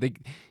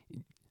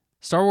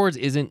Star Wars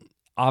is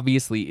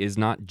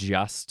not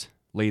just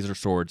laser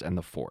swords and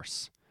the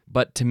Force.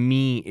 But to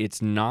me,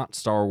 it's not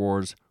Star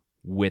Wars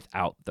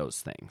without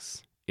those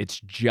things. It's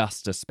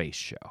just a space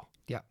show.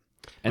 Yeah.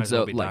 And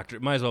so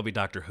might as well be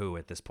Doctor Who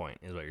at this point,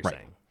 is what you're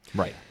saying.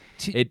 Right.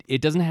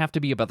 It doesn't have to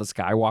be about the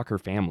Skywalker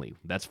family.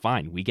 That's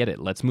fine. We get it.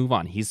 Let's move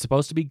on. He's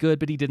supposed to be good,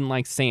 but he didn't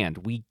like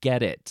sand. We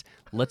get it.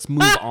 Let's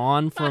move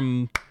on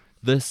from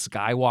the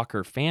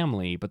Skywalker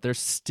family, but there's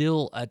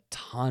still a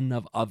ton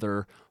of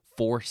other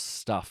Force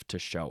stuff to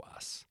show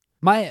us.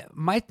 My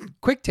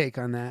quick take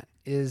on that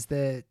is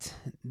that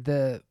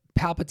the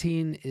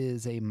Palpatine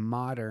is a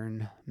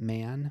modern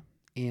man,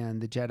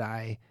 and the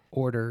Jedi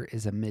Order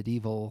is a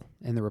medieval,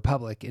 and the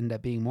Republic end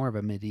up being more of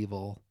a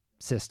medieval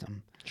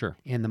system. Sure.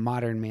 And the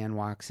modern man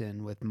walks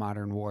in with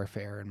modern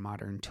warfare and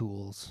modern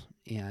tools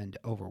and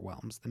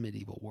overwhelms the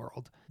medieval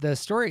world. The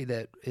story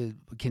that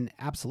can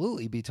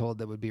absolutely be told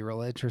that would be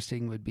real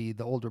interesting would be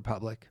the Old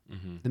Republic.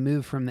 Mm-hmm. The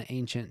move from the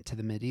ancient to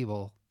the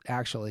medieval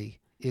actually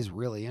is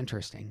really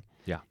interesting.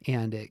 Yeah.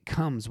 And it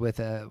comes with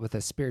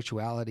a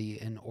spirituality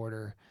and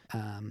order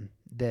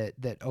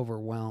that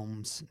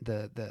overwhelms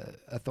the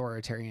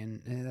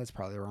authoritarian, and that's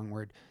probably the wrong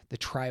word, the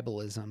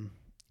tribalism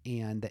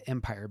and the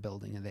empire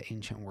building of the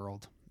ancient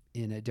world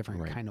in a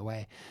different kind of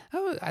way.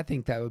 I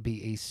think that would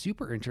be a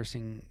super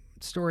interesting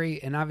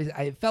story. And obviously,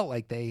 I felt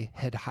like they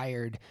had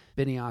hired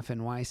Benioff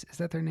and Weiss. Is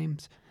that their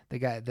names?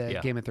 The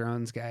Game of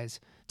Thrones guys,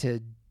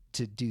 to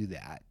to do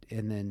that,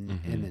 and then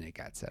it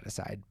got set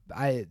aside.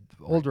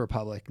 Old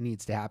Republic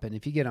needs to happen.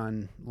 If you get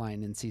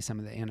online and see some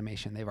of the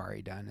animation they've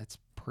already done, it's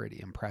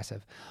pretty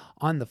impressive.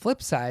 On the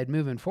flip side,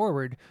 moving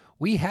forward,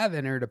 we have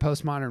entered a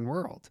postmodern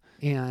world,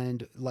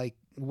 and like,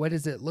 what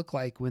does it look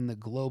like when the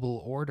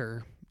global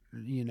order,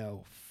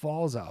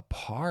 falls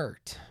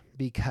apart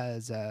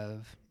because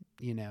of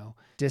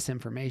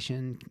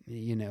disinformation,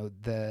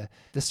 the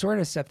sort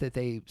of stuff that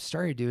they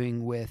started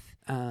doing with,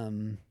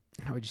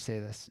 how would you say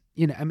this?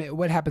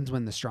 What happens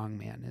when the strong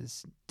man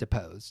is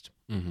deposed?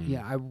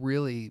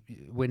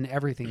 When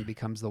everything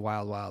becomes the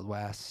wild, wild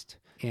west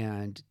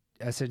and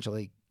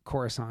essentially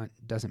Coruscant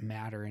doesn't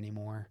matter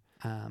anymore.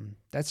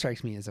 That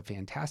strikes me as a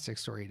fantastic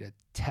story to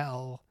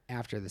tell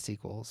after the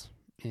sequels.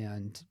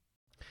 And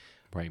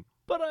right.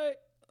 But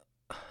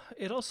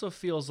it also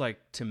feels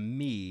like, to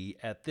me,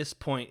 at this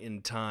point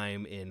in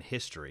time in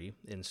history,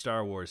 in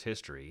Star Wars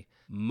history,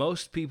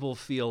 most people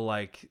feel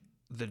like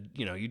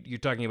you're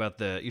talking about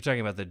the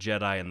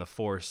Jedi and the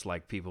Force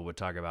like people would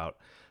talk about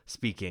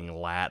speaking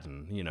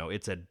Latin.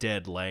 It's a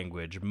dead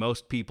language.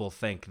 Most people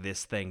think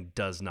this thing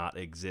does not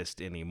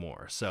exist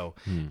anymore. So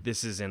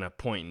this is in a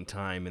point in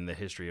time in the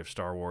history of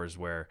Star Wars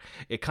where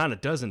it kind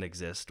of doesn't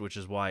exist, which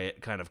is why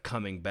it kind of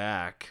coming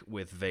back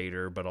with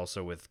Vader, but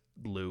also with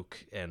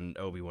Luke and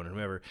Obi-Wan and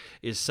whoever,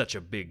 is such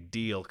a big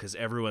deal, because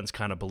everyone's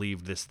kind of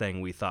believed this thing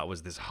we thought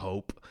was this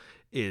hope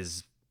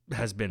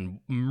has been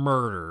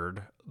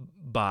murdered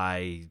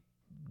by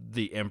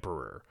the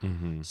Emperor.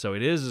 So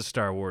it is a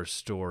Star Wars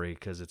story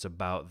because it's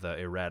about the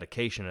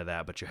eradication of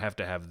that, but you have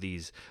to have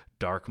these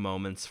dark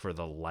moments for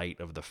the light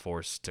of the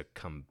Force to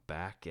come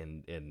back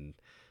in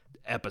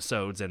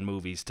episodes and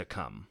movies to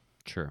come.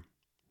 Sure.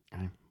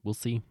 We'll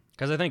see.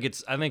 Because I think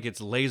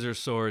it's laser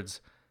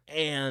swords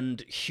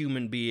and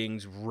human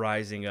beings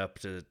rising up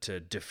to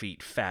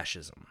defeat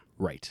fascism.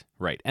 Right.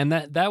 And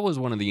that was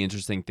one of the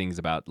interesting things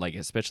about, like,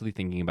 especially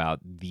thinking about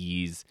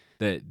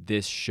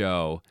this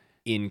show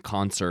in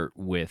concert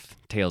with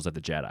Tales of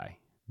the Jedi,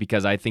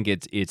 because I think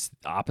it's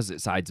opposite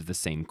sides of the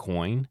same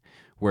coin.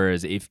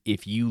 Whereas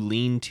if you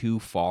lean too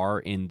far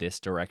in this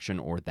direction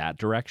or that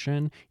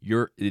direction,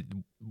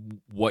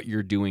 what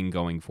you're doing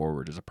going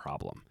forward is a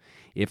problem.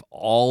 If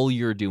all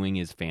you're doing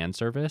is fan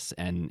service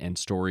and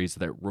stories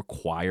that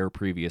require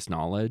previous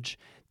knowledge,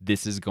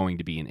 this is going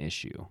to be an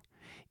issue.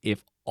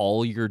 If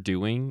all you're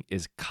doing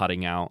is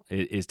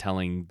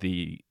telling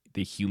the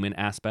human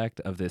aspect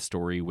of this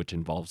story, which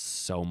involves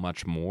so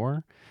much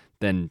more,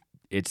 then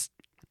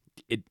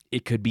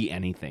it could be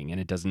anything, and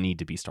it doesn't need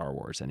to be Star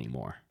Wars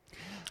anymore.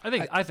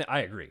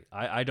 I agree.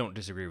 I don't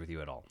disagree with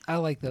you at all. I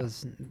like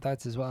those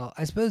thoughts as well.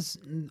 I suppose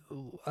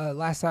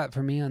last thought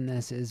for me on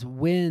this is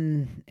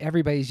when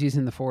everybody's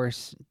using the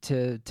Force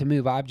to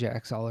move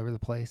objects all over the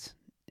place,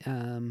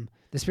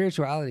 the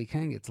spirituality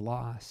kind of gets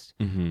lost.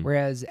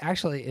 Whereas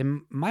actually,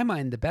 in my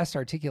mind, the best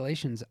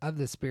articulations of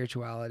the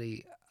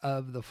spirituality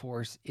of the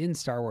Force in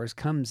Star Wars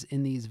comes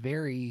in these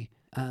very,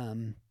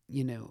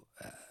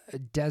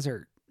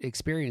 desert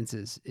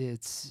experiences.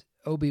 It's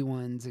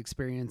Obi-Wan's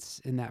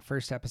experience in that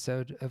first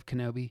episode of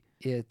Kenobi.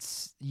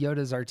 It's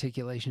Yoda's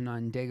articulation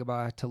on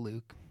Dagobah to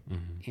Luke.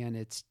 And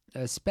it's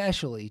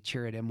especially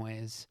Chirrut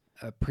Imwe's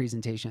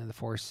presentation of the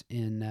Force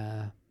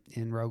in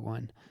Rogue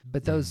One.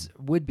 But those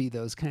would be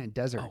those kind of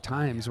desert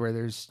times where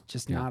there's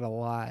just not a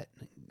lot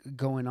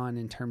going on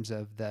in terms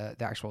of the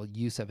actual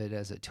use of it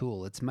as a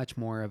tool. It's much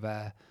more of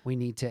we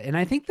need to, and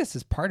I think this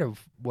is part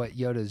of what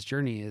Yoda's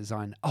journey is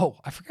on. Oh,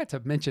 I forgot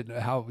to mention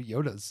how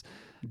Yoda's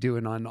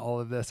doing on all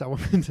of this. I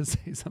wanted to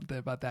say something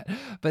about that.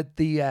 But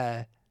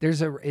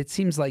it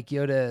seems like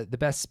Yoda, the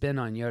best spin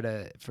on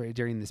Yoda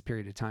during this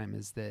period of time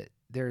is that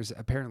there's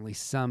apparently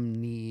some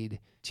need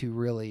to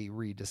really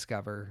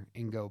rediscover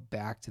and go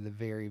back to the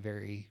very,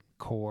 very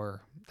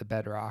core, the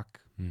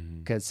bedrock,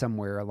 because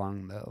somewhere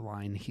along the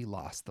line he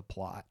lost the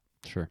plot.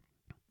 Sure.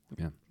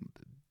 Yeah.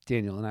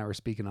 Daniel and I were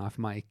speaking off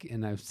mic,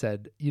 and I've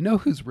said,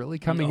 who's really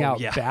coming out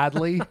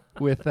badly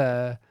with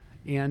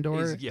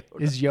Andor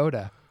is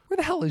Yoda. Where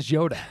the hell is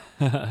Yoda?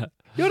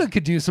 Yoda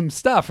could do some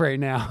stuff right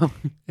now.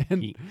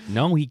 He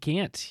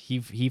can't.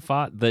 He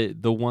fought.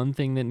 The one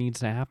thing that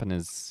needs to happen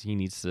is he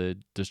needs to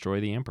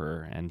destroy the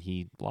Emperor, and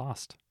he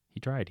lost. He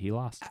tried. He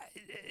lost.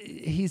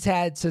 He's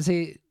had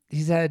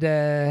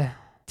 10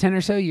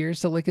 or so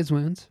years to lick his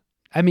wounds.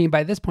 I mean,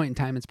 by this point in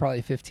time, it's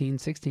probably 15,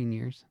 16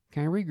 years.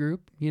 Kind of regroup,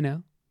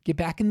 get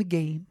back in the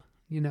game,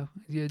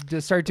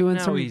 just start doing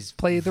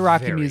play the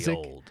Rocky music.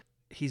 Old.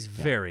 He's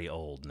very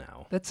old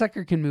now. That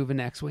sucker can move an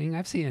X-Wing.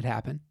 I've seen it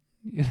happen.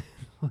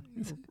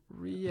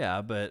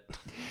 Yeah, but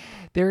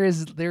there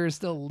is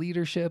still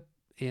leadership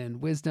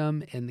and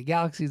wisdom, and the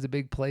galaxy is a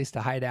big place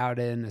to hide out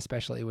in,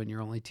 especially when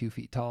you're only 2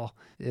 feet tall.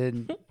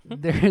 And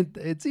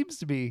it seems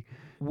to be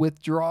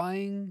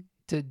withdrawing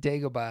to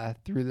Dagobah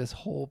through this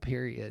whole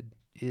period.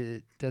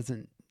 It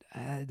doesn't.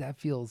 That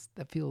feels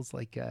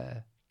like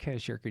kind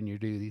of shirking your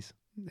duties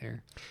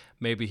there.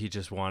 Maybe he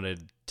just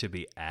wanted to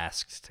be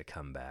asked to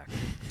come back,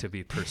 to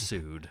be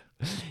pursued.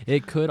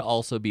 It could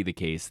also be the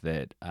case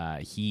that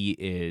he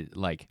is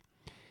like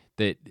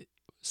that.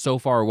 so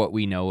far what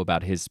we know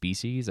about his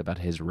species, about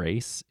his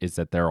race, is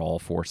that they're all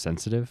Force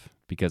sensitive,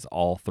 because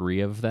all three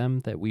of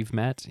them that we've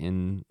met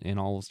in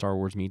all of Star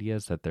Wars media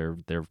is that they're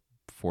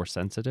Force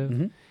sensitive.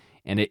 Mm-hmm.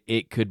 And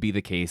it could be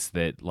the case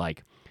that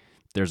like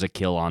there's a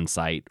kill on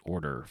sight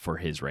order for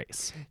his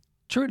race.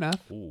 True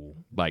enough. Ooh.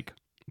 Like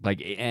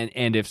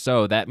and if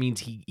so, that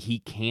means he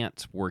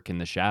can't work in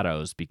the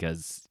shadows,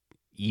 because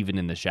even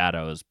in the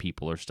shadows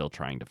people are still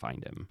trying to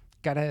find him.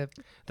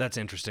 That's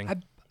interesting.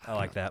 I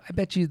like that. I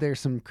bet you there's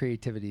some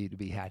creativity to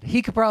be had.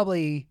 He could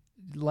probably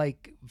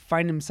like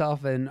find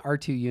himself an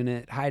R2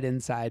 unit, hide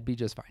inside, be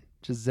just fine,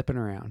 just zipping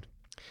around.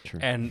 True.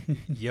 And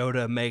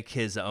Yoda make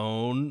his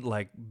own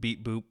like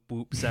beep boop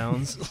boop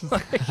sounds.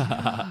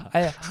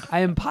 I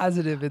am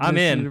positive in I'm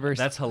this in. universe.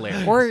 That's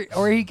hilarious.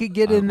 Or he could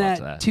get I'd in watch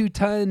that that.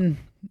 2-ton,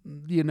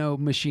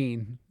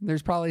 machine.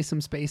 There's probably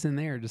some space in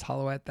there. Just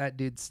hollow out that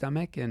dude's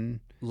stomach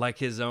and like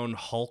his own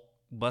Hulk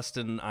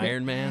busting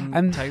Iron Man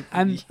I'm type.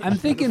 I'm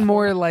thinking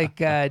more like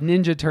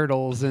Ninja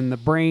Turtles and the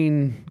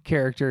brain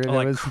character. Oh, that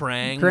like was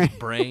Krang's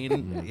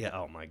brain. Yeah.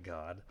 Oh my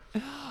God.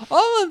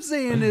 All I'm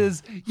saying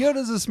is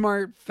Yoda's a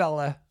smart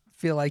fella.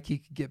 Feel like he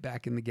could get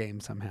back in the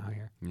game somehow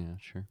here. Yeah,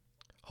 sure.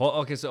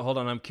 Okay, so hold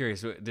on. I'm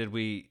curious. Did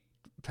we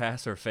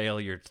pass or fail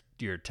your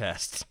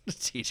test,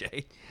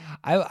 TJ?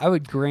 I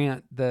would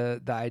grant the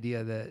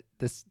idea that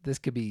this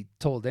could be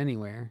told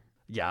anywhere.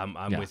 Yeah,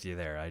 I'm Yeah. with you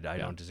there. I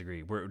don't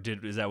disagree.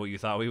 Is that what you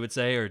thought we would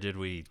say, or did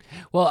we?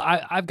 Well,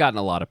 I've gotten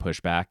a lot of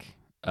pushback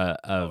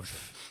and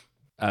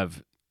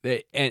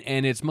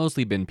it's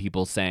mostly been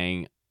people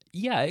saying,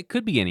 yeah, it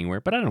could be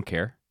anywhere, but I don't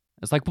care.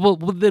 It's like, well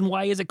then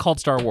why is it called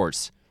Star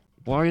Wars?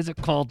 Why is it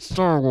called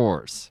Star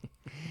Wars?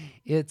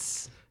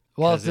 It's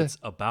It's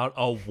about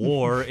a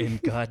war in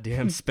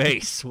goddamn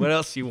space. What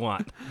else you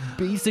want?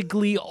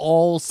 Basically,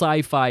 all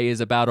sci-fi is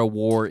about a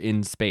war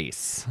in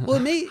space. well,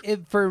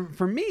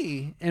 for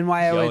me, and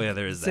why I Oh, would yeah,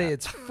 there is say that.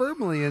 it's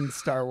firmly in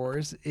Star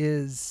Wars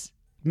is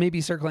maybe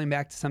circling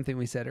back to something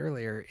we said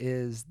earlier,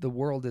 is the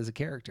world is a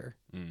character,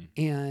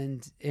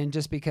 and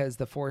just because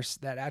the Force,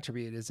 that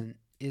attribute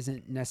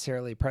isn't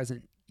necessarily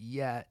present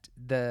yet,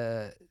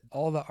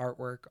 all the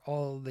artwork,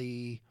 all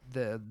the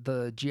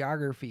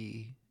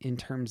geography in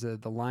terms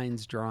of the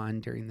lines drawn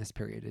during this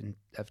period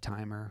of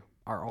time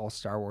are all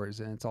Star Wars,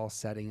 and it's all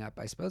setting up.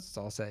 I suppose it's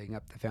all setting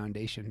up the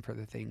foundation for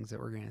the things that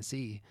we're going to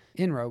see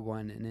in Rogue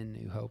One and in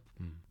New Hope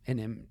and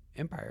in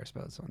Empire, I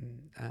suppose.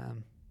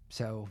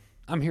 So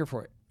I'm here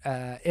for it,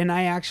 and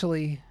I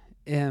actually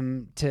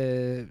am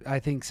I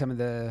think some of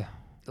the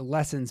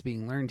lessons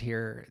being learned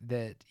here,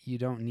 that you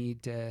don't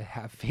need to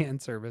have fan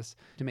service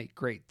to make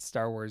great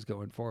Star Wars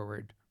going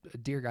forward.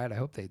 Dear God, I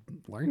hope they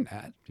learn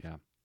that. Yeah.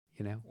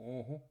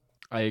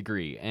 I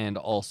agree, and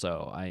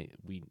also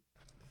we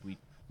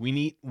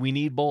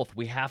need both.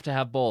 We have to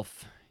have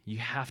both. You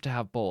have to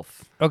have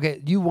both.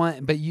 Okay, you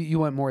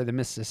want more of the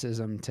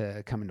mysticism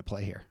to come into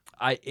play here.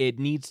 It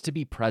needs to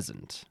be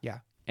present. Yeah.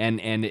 And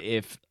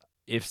if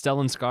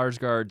Stellan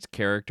Skarsgård's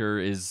character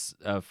is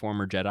a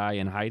former Jedi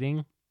in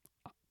hiding,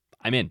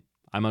 I'm in.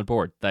 I'm on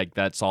board. Like,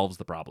 that solves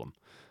the problem.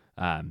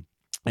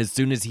 As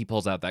soon as he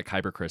pulls out that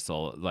kyber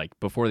crystal, like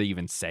before they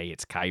even say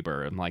it's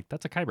kyber, I'm like,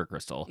 that's a kyber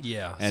crystal.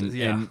 Yeah,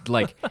 And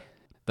like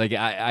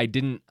I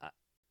didn't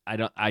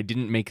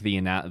make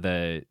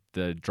the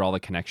draw the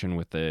connection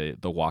with the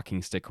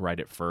walking stick right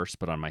at first,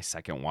 but on my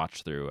second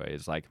watch through, I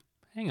was like,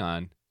 hang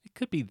on, it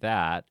could be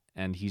that,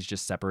 and he's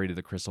just separated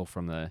the crystal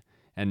from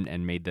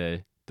and made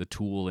the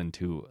tool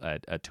into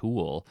a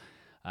tool,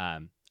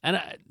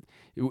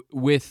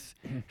 with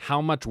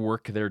how much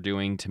work they're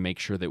doing to make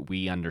sure that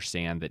we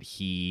understand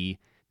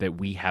that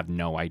we have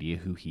no idea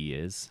who he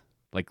is.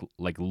 Like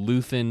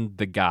Luthen,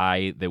 the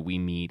guy that we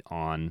meet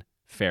on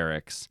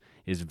Ferrix,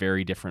 is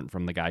very different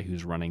from the guy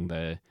who's running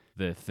the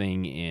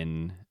thing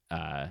in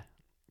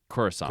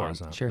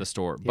Coruscant, Sure. the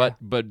store. Yeah.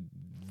 But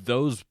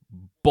those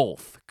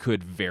both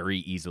could very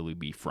easily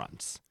be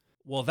fronts.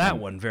 Well, that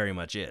one very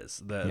much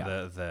is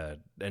the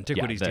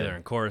antiquities Yeah, dealer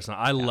in Coruscant.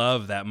 I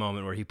love that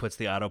moment where he puts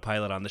the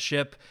autopilot on the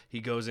ship. He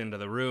goes into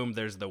the room.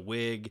 There's the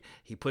wig.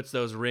 He puts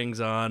those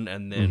rings on,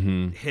 and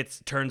then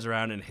turns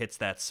around and hits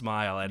that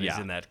smile, and is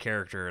in that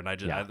character. And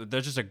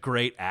there's just a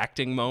great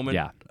acting moment.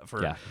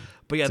 But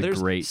It's a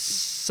there's great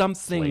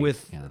something slate,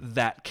 with yeah.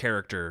 that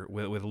character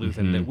with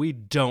Luthen that we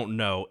don't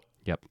know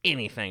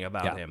anything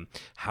about him.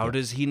 How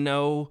does he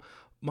know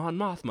Mon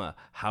Mothma?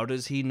 How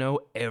does he know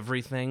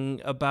everything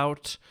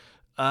about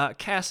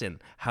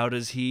Cassian? How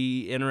does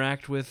he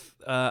interact with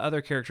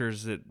other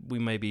characters that we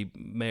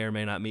may or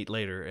may not meet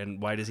later?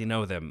 And why does he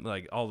know them?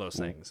 Like, all those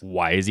things.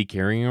 Why is he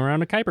carrying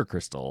around a kyber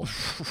crystal?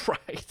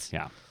 Right.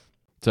 Yeah.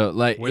 So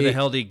like, Where the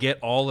hell did he get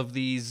all of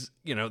these,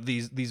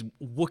 these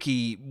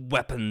Wookiee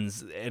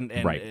weapons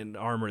and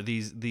armor?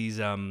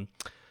 These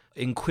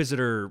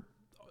Inquisitor,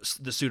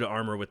 the suit of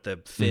armor with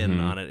the fin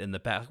on it in the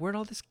back. Where'd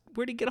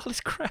he get all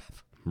this crap?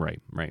 Right.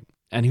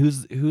 And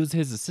who's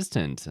his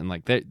assistant? And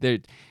like,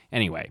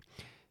 anyway,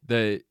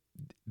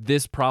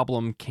 this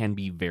problem can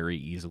be very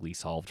easily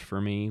solved for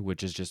me,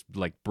 which is just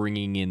like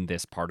bringing in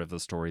this part of the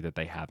story that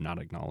they have not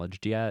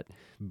acknowledged yet.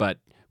 But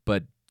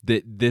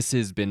this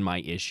has been my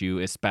issue,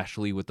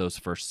 especially with those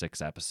first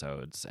 6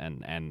 episodes,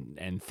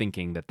 and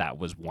thinking that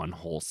was one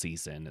whole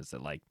season. Is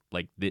that like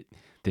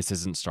this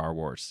isn't Star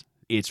Wars?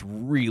 It's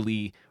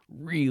really,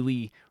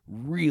 really,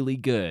 really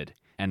good,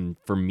 and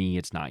for me,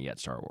 it's not yet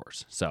Star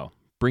Wars. So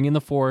bring in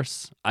the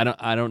Force. I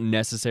don't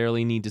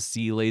necessarily need to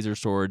see laser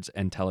swords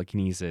and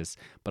telekinesis,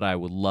 but I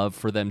would love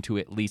for them to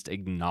at least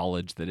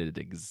acknowledge that it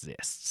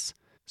exists,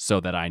 so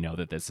that I know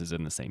that this is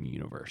in the same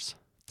universe.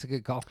 It's a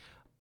good call.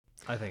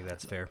 I think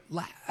that's fair.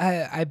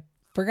 I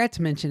forgot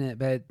to mention it,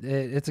 but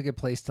it's a good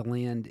place to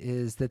land,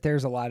 is that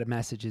there's a lot of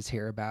messages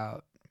here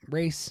about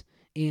race.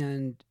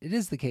 And it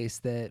is the case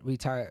that we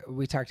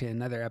talked in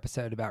another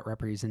episode about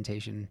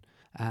representation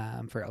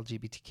for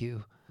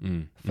LGBTQ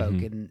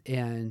folk,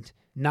 and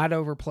not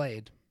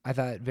overplayed. I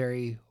thought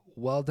very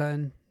well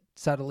done,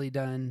 subtly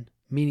done,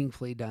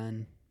 meaningfully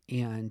done.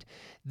 And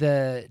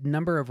the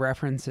number of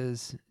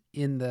references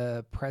in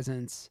the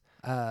presence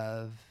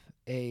of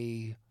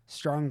a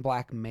strong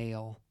black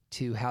male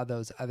to how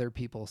those other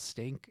people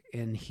stink,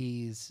 and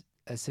he's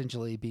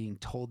essentially being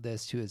told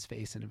this to his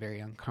face in a very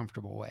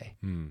uncomfortable way.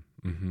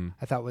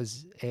 I thought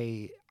was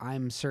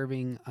I'm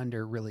serving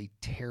under really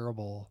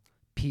terrible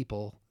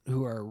people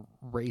who are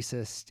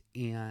racist,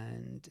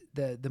 and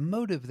the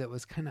motive that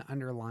was kind of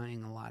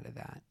underlying a lot of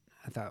that,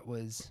 I thought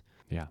was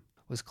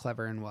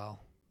clever and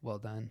well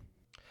done.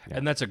 Yeah.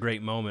 And that's a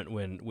great moment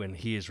when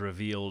he is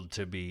revealed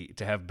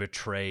to have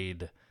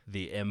betrayed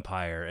the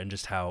Empire, and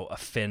just how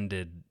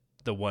offended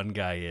the one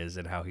guy is,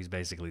 and how he's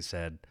basically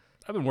said,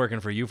 "I've been working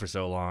for you for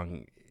so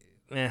long,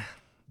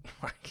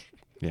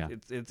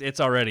 it's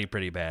already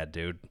pretty bad,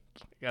 dude."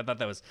 I thought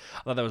that was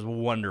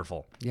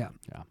wonderful. Yeah.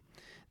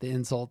 The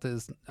insult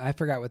is, I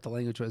forgot what the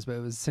language was, but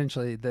it was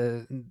essentially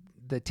the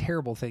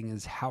terrible thing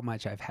is how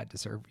much I've had to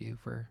serve you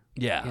for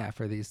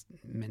for these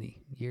many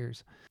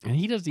years. And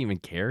he doesn't even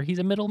care. He's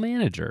a middle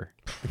manager.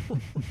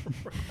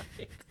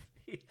 Right.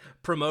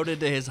 Promoted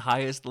to his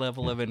highest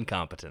level of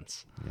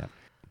incompetence. Yeah.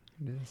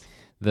 It is.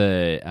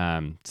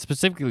 The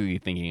specifically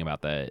thinking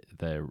about the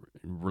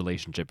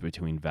relationship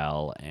between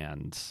Vel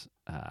and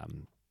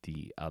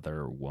the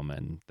other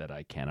woman that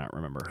I cannot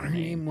remember her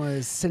name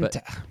was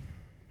Cinta.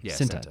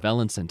 Cinta.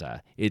 Vel and Cinta.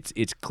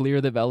 It's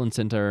clear that Vel and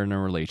Cinta are in a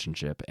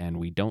relationship, and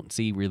we don't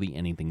see really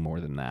anything more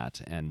than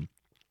that. And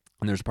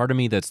there's part of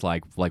me that's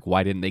like,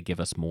 why didn't they give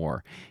us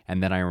more?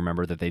 And then I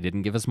remember that they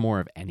didn't give us more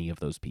of any of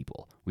those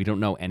people. We don't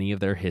know any of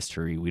their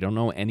history. We don't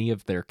know any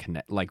of their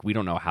we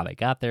don't know how they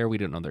got there. We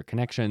don't know their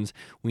connections.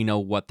 We know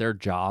what their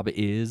job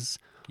is.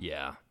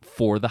 Yeah.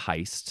 For the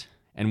heist,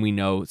 and we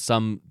know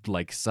some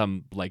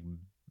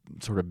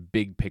sort of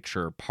big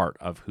picture part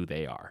of who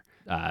they are.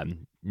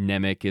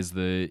 Nemec is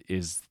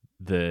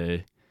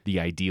the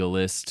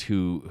idealist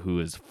who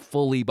is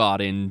fully bought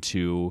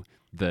into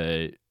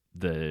the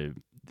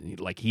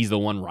he's the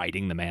one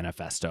writing the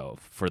manifesto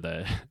for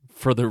the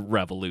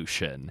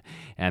revolution.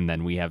 And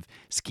then we have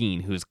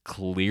Skeen, who's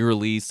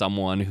clearly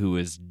someone who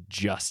is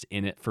just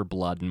in it for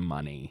blood and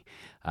money.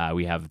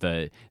 We have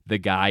the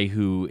guy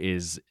who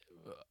is,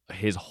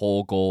 his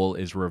whole goal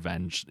is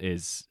revenge,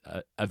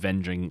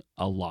 avenging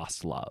a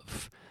lost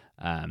love.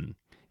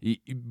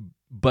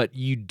 But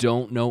you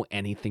don't know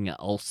anything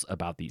else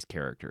about these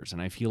characters. And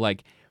I feel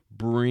like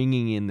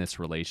bringing in this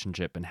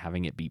relationship and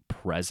having it be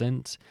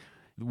present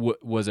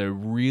was a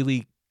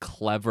really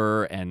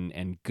clever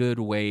and good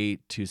way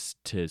to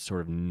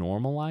sort of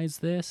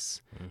normalize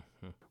this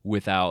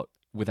without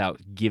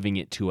giving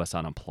it to us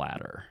on a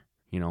platter,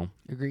 you know?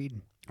 Agreed.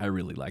 I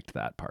really liked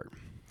that part.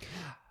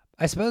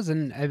 I suppose,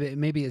 and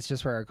maybe it's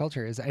just where our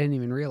culture is, I didn't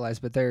even realize,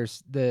 but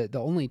there's the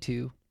only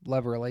 3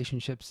 love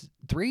relationships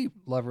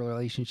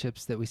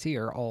that we see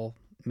are all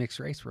mixed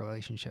race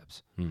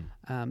relationships.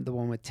 The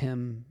one with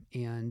Tim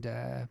and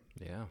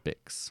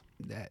Bix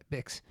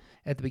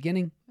at the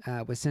beginning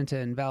with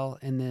Cinta and Vel,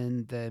 and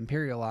then the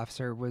Imperial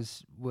officer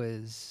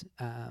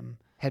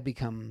had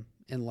become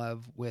in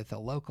love with a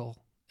local,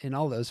 and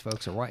all those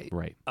folks are white.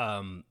 Right.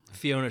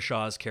 Fiona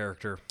Shaw's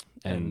character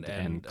and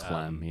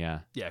Clem,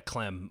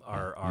 Clem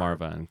are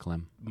Marva and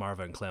Clem.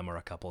 Marva and Clem are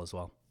a couple as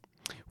well.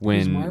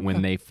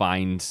 When they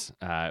find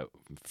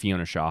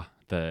Fiona Shaw,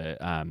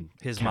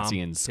 his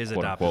Cassian's mom, his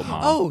quote-unquote adopted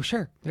mom. Oh,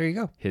 sure. There you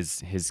go.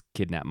 His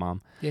kidnapped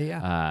mom.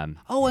 Yeah.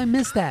 I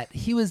missed that.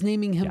 He was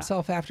naming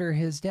himself after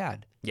his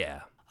dad.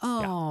 Yeah.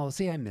 Oh,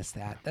 see, I missed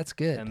that. That's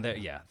good. And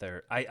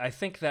I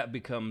think that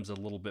becomes a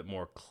little bit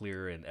more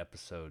clear in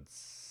episode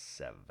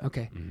 7.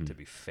 Okay. To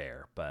be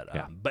fair, but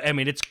I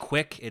mean, it's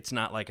quick. It's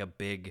not like a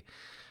big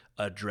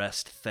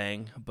addressed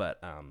thing,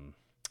 but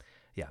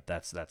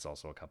that's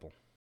also a couple.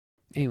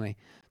 Anyway,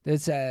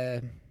 that's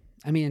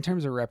in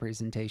terms of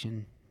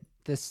representation,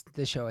 this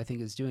show I think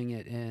is doing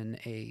it in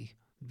a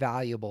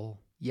valuable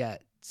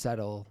yet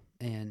subtle,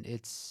 and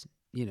it's,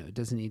 it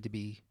doesn't need to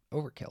be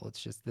overkill.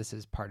 It's just, this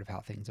is part of how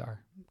things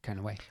are kind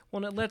of way.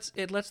 Well,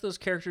 it lets those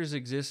characters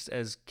exist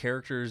as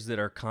characters that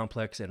are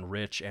complex and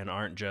rich and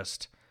aren't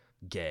just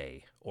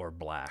gay or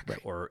black, right.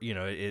 Or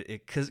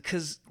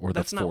because or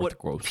that's not what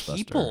Ghostbuster.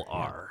 people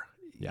are.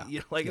 Yeah. You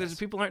know, like there's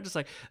people aren't just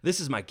like, this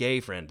is my gay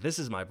friend, this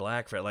is my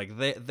black friend. Like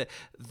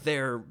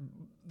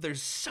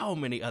there's so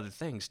many other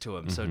things to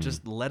them. So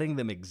just letting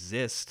them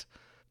exist,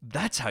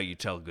 that's how you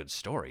tell good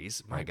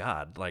stories. My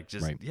God, like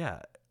just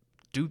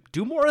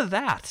do more of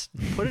that.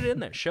 Put it in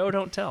there. Show,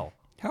 don't tell.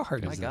 How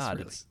hard My is God,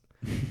 this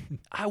really?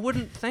 I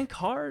wouldn't think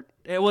hard.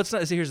 Well, it's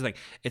not. So here's the thing: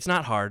 it's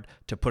not hard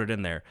to put it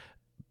in there.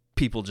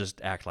 People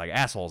just act like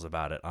assholes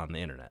about it on the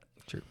internet.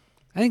 True.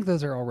 I think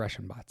those are all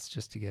Russian bots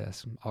just to get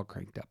us all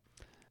cranked up.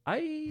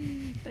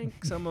 I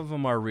think some of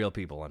them are real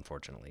people,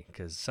 unfortunately,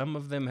 because some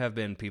of them have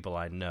been people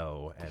I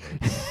know, and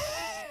it's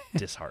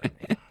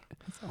disheartening.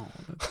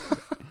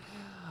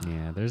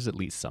 Yeah, there's at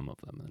least some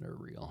of them that are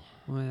real.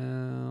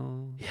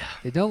 Well, Yeah.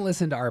 they don't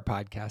listen to our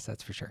podcast,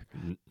 that's for sure.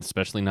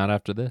 Especially not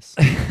after this.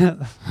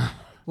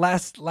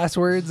 Last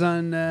words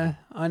on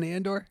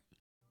Andor.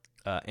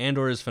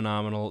 Andor is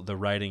phenomenal. The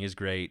writing is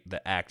great.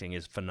 The acting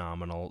is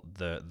phenomenal.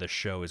 The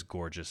show is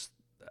gorgeous,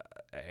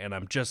 and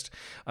I'm just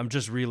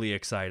really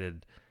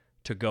excited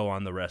to go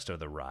on the rest of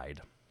the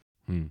ride.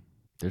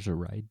 There's a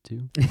ride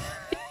too.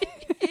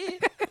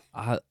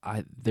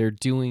 They're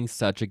doing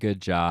such a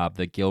good job.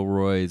 The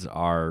Gilroys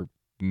are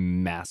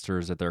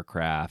masters at their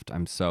craft.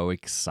 I'm so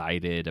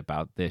excited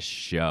about this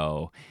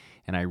show,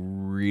 and I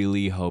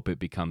really hope it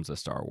becomes a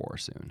Star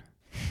Wars soon.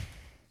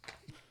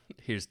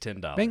 Here's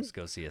 $10. Bing.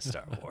 Go see a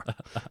Star Wars.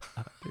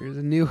 There's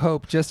a New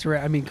Hope just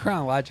around. I mean,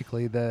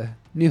 chronologically, the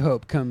New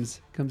Hope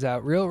comes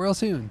out real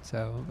soon.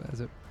 So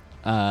as it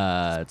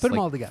It's put them like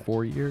all together.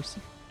 4 years.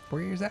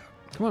 4 years out.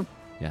 Come on.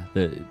 Yeah,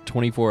 the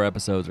 24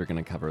 episodes are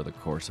going to cover the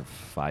course of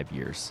 5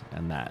 years,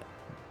 and that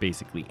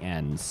basically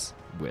ends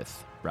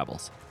with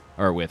Rebels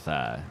or with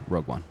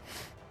Rogue One.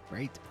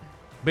 Great.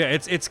 But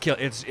yeah,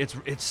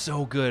 it's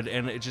so good,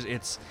 and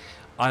it's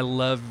I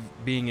love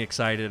being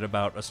excited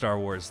about a Star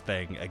Wars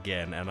thing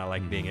again, and I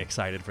like being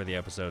excited for the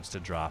episodes to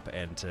drop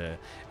and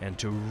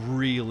to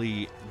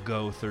really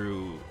go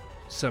through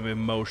some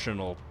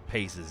emotional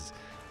paces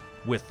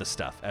with the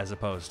stuff, as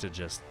opposed to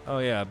just, oh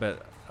yeah,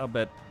 I'll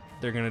bet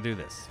they're gonna do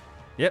this.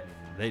 Yep,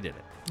 they did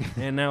it,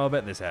 and now I'll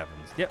bet this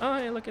happens. Yeah, oh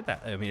yeah, look at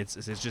that. I mean,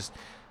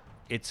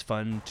 it's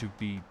fun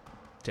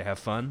to have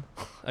fun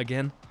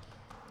again,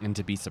 And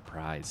to be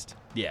surprised.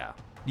 Yeah.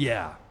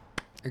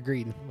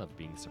 Agreed. I love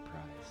being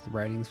surprised. The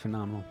writing's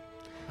phenomenal.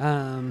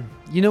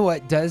 You know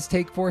what does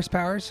take force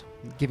powers?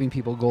 Giving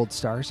people gold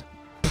stars.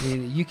 I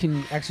mean, you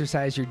can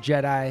exercise your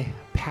Jedi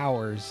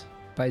powers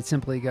by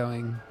simply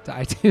going to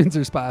iTunes or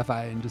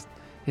Spotify and just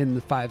hitting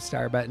the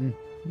 5-star button,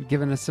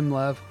 giving us some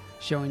love,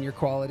 showing your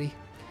quality.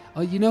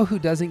 Oh, you know who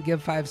doesn't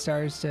give 5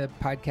 stars to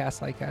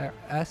podcasts like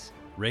us?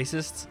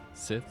 Racists?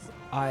 Sith,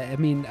 I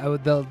mean,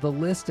 the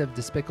list of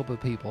despicable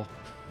people.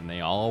 and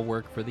they all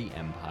work for the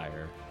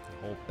Empire.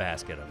 A whole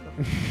basket of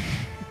them.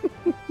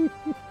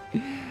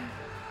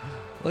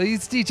 Well,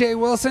 it's DJ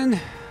Wilson,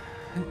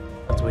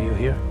 That's what you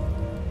hear?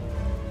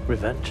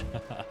 Revenge?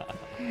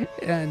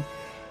 and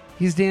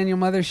he's Daniel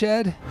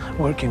Mothershed.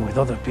 Working with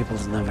other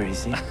people's never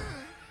easy.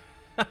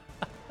 I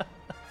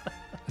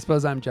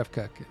suppose I'm Jeff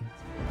Cook.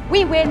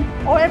 We win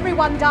or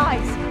everyone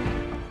dies.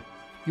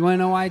 You want to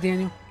know why,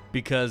 Daniel?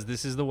 Because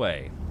this is the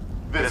way.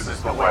 This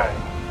is the way.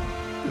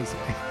 This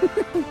way.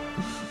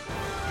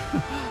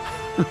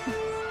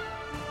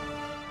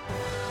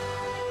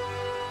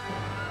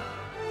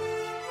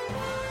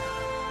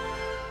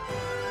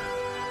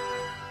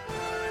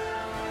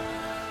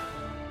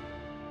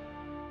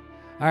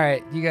 All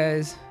right, you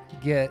guys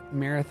get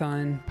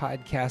marathon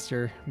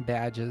podcaster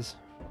badges.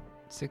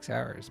 6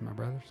 hours, my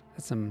brothers.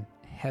 That's some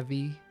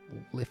heavy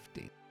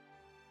lifting.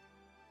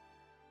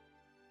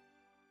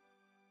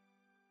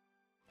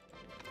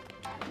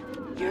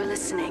 You're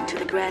listening to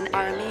the Grand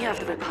Army of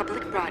the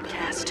Republic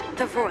broadcast,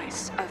 the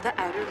voice of the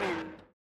Outer Rim.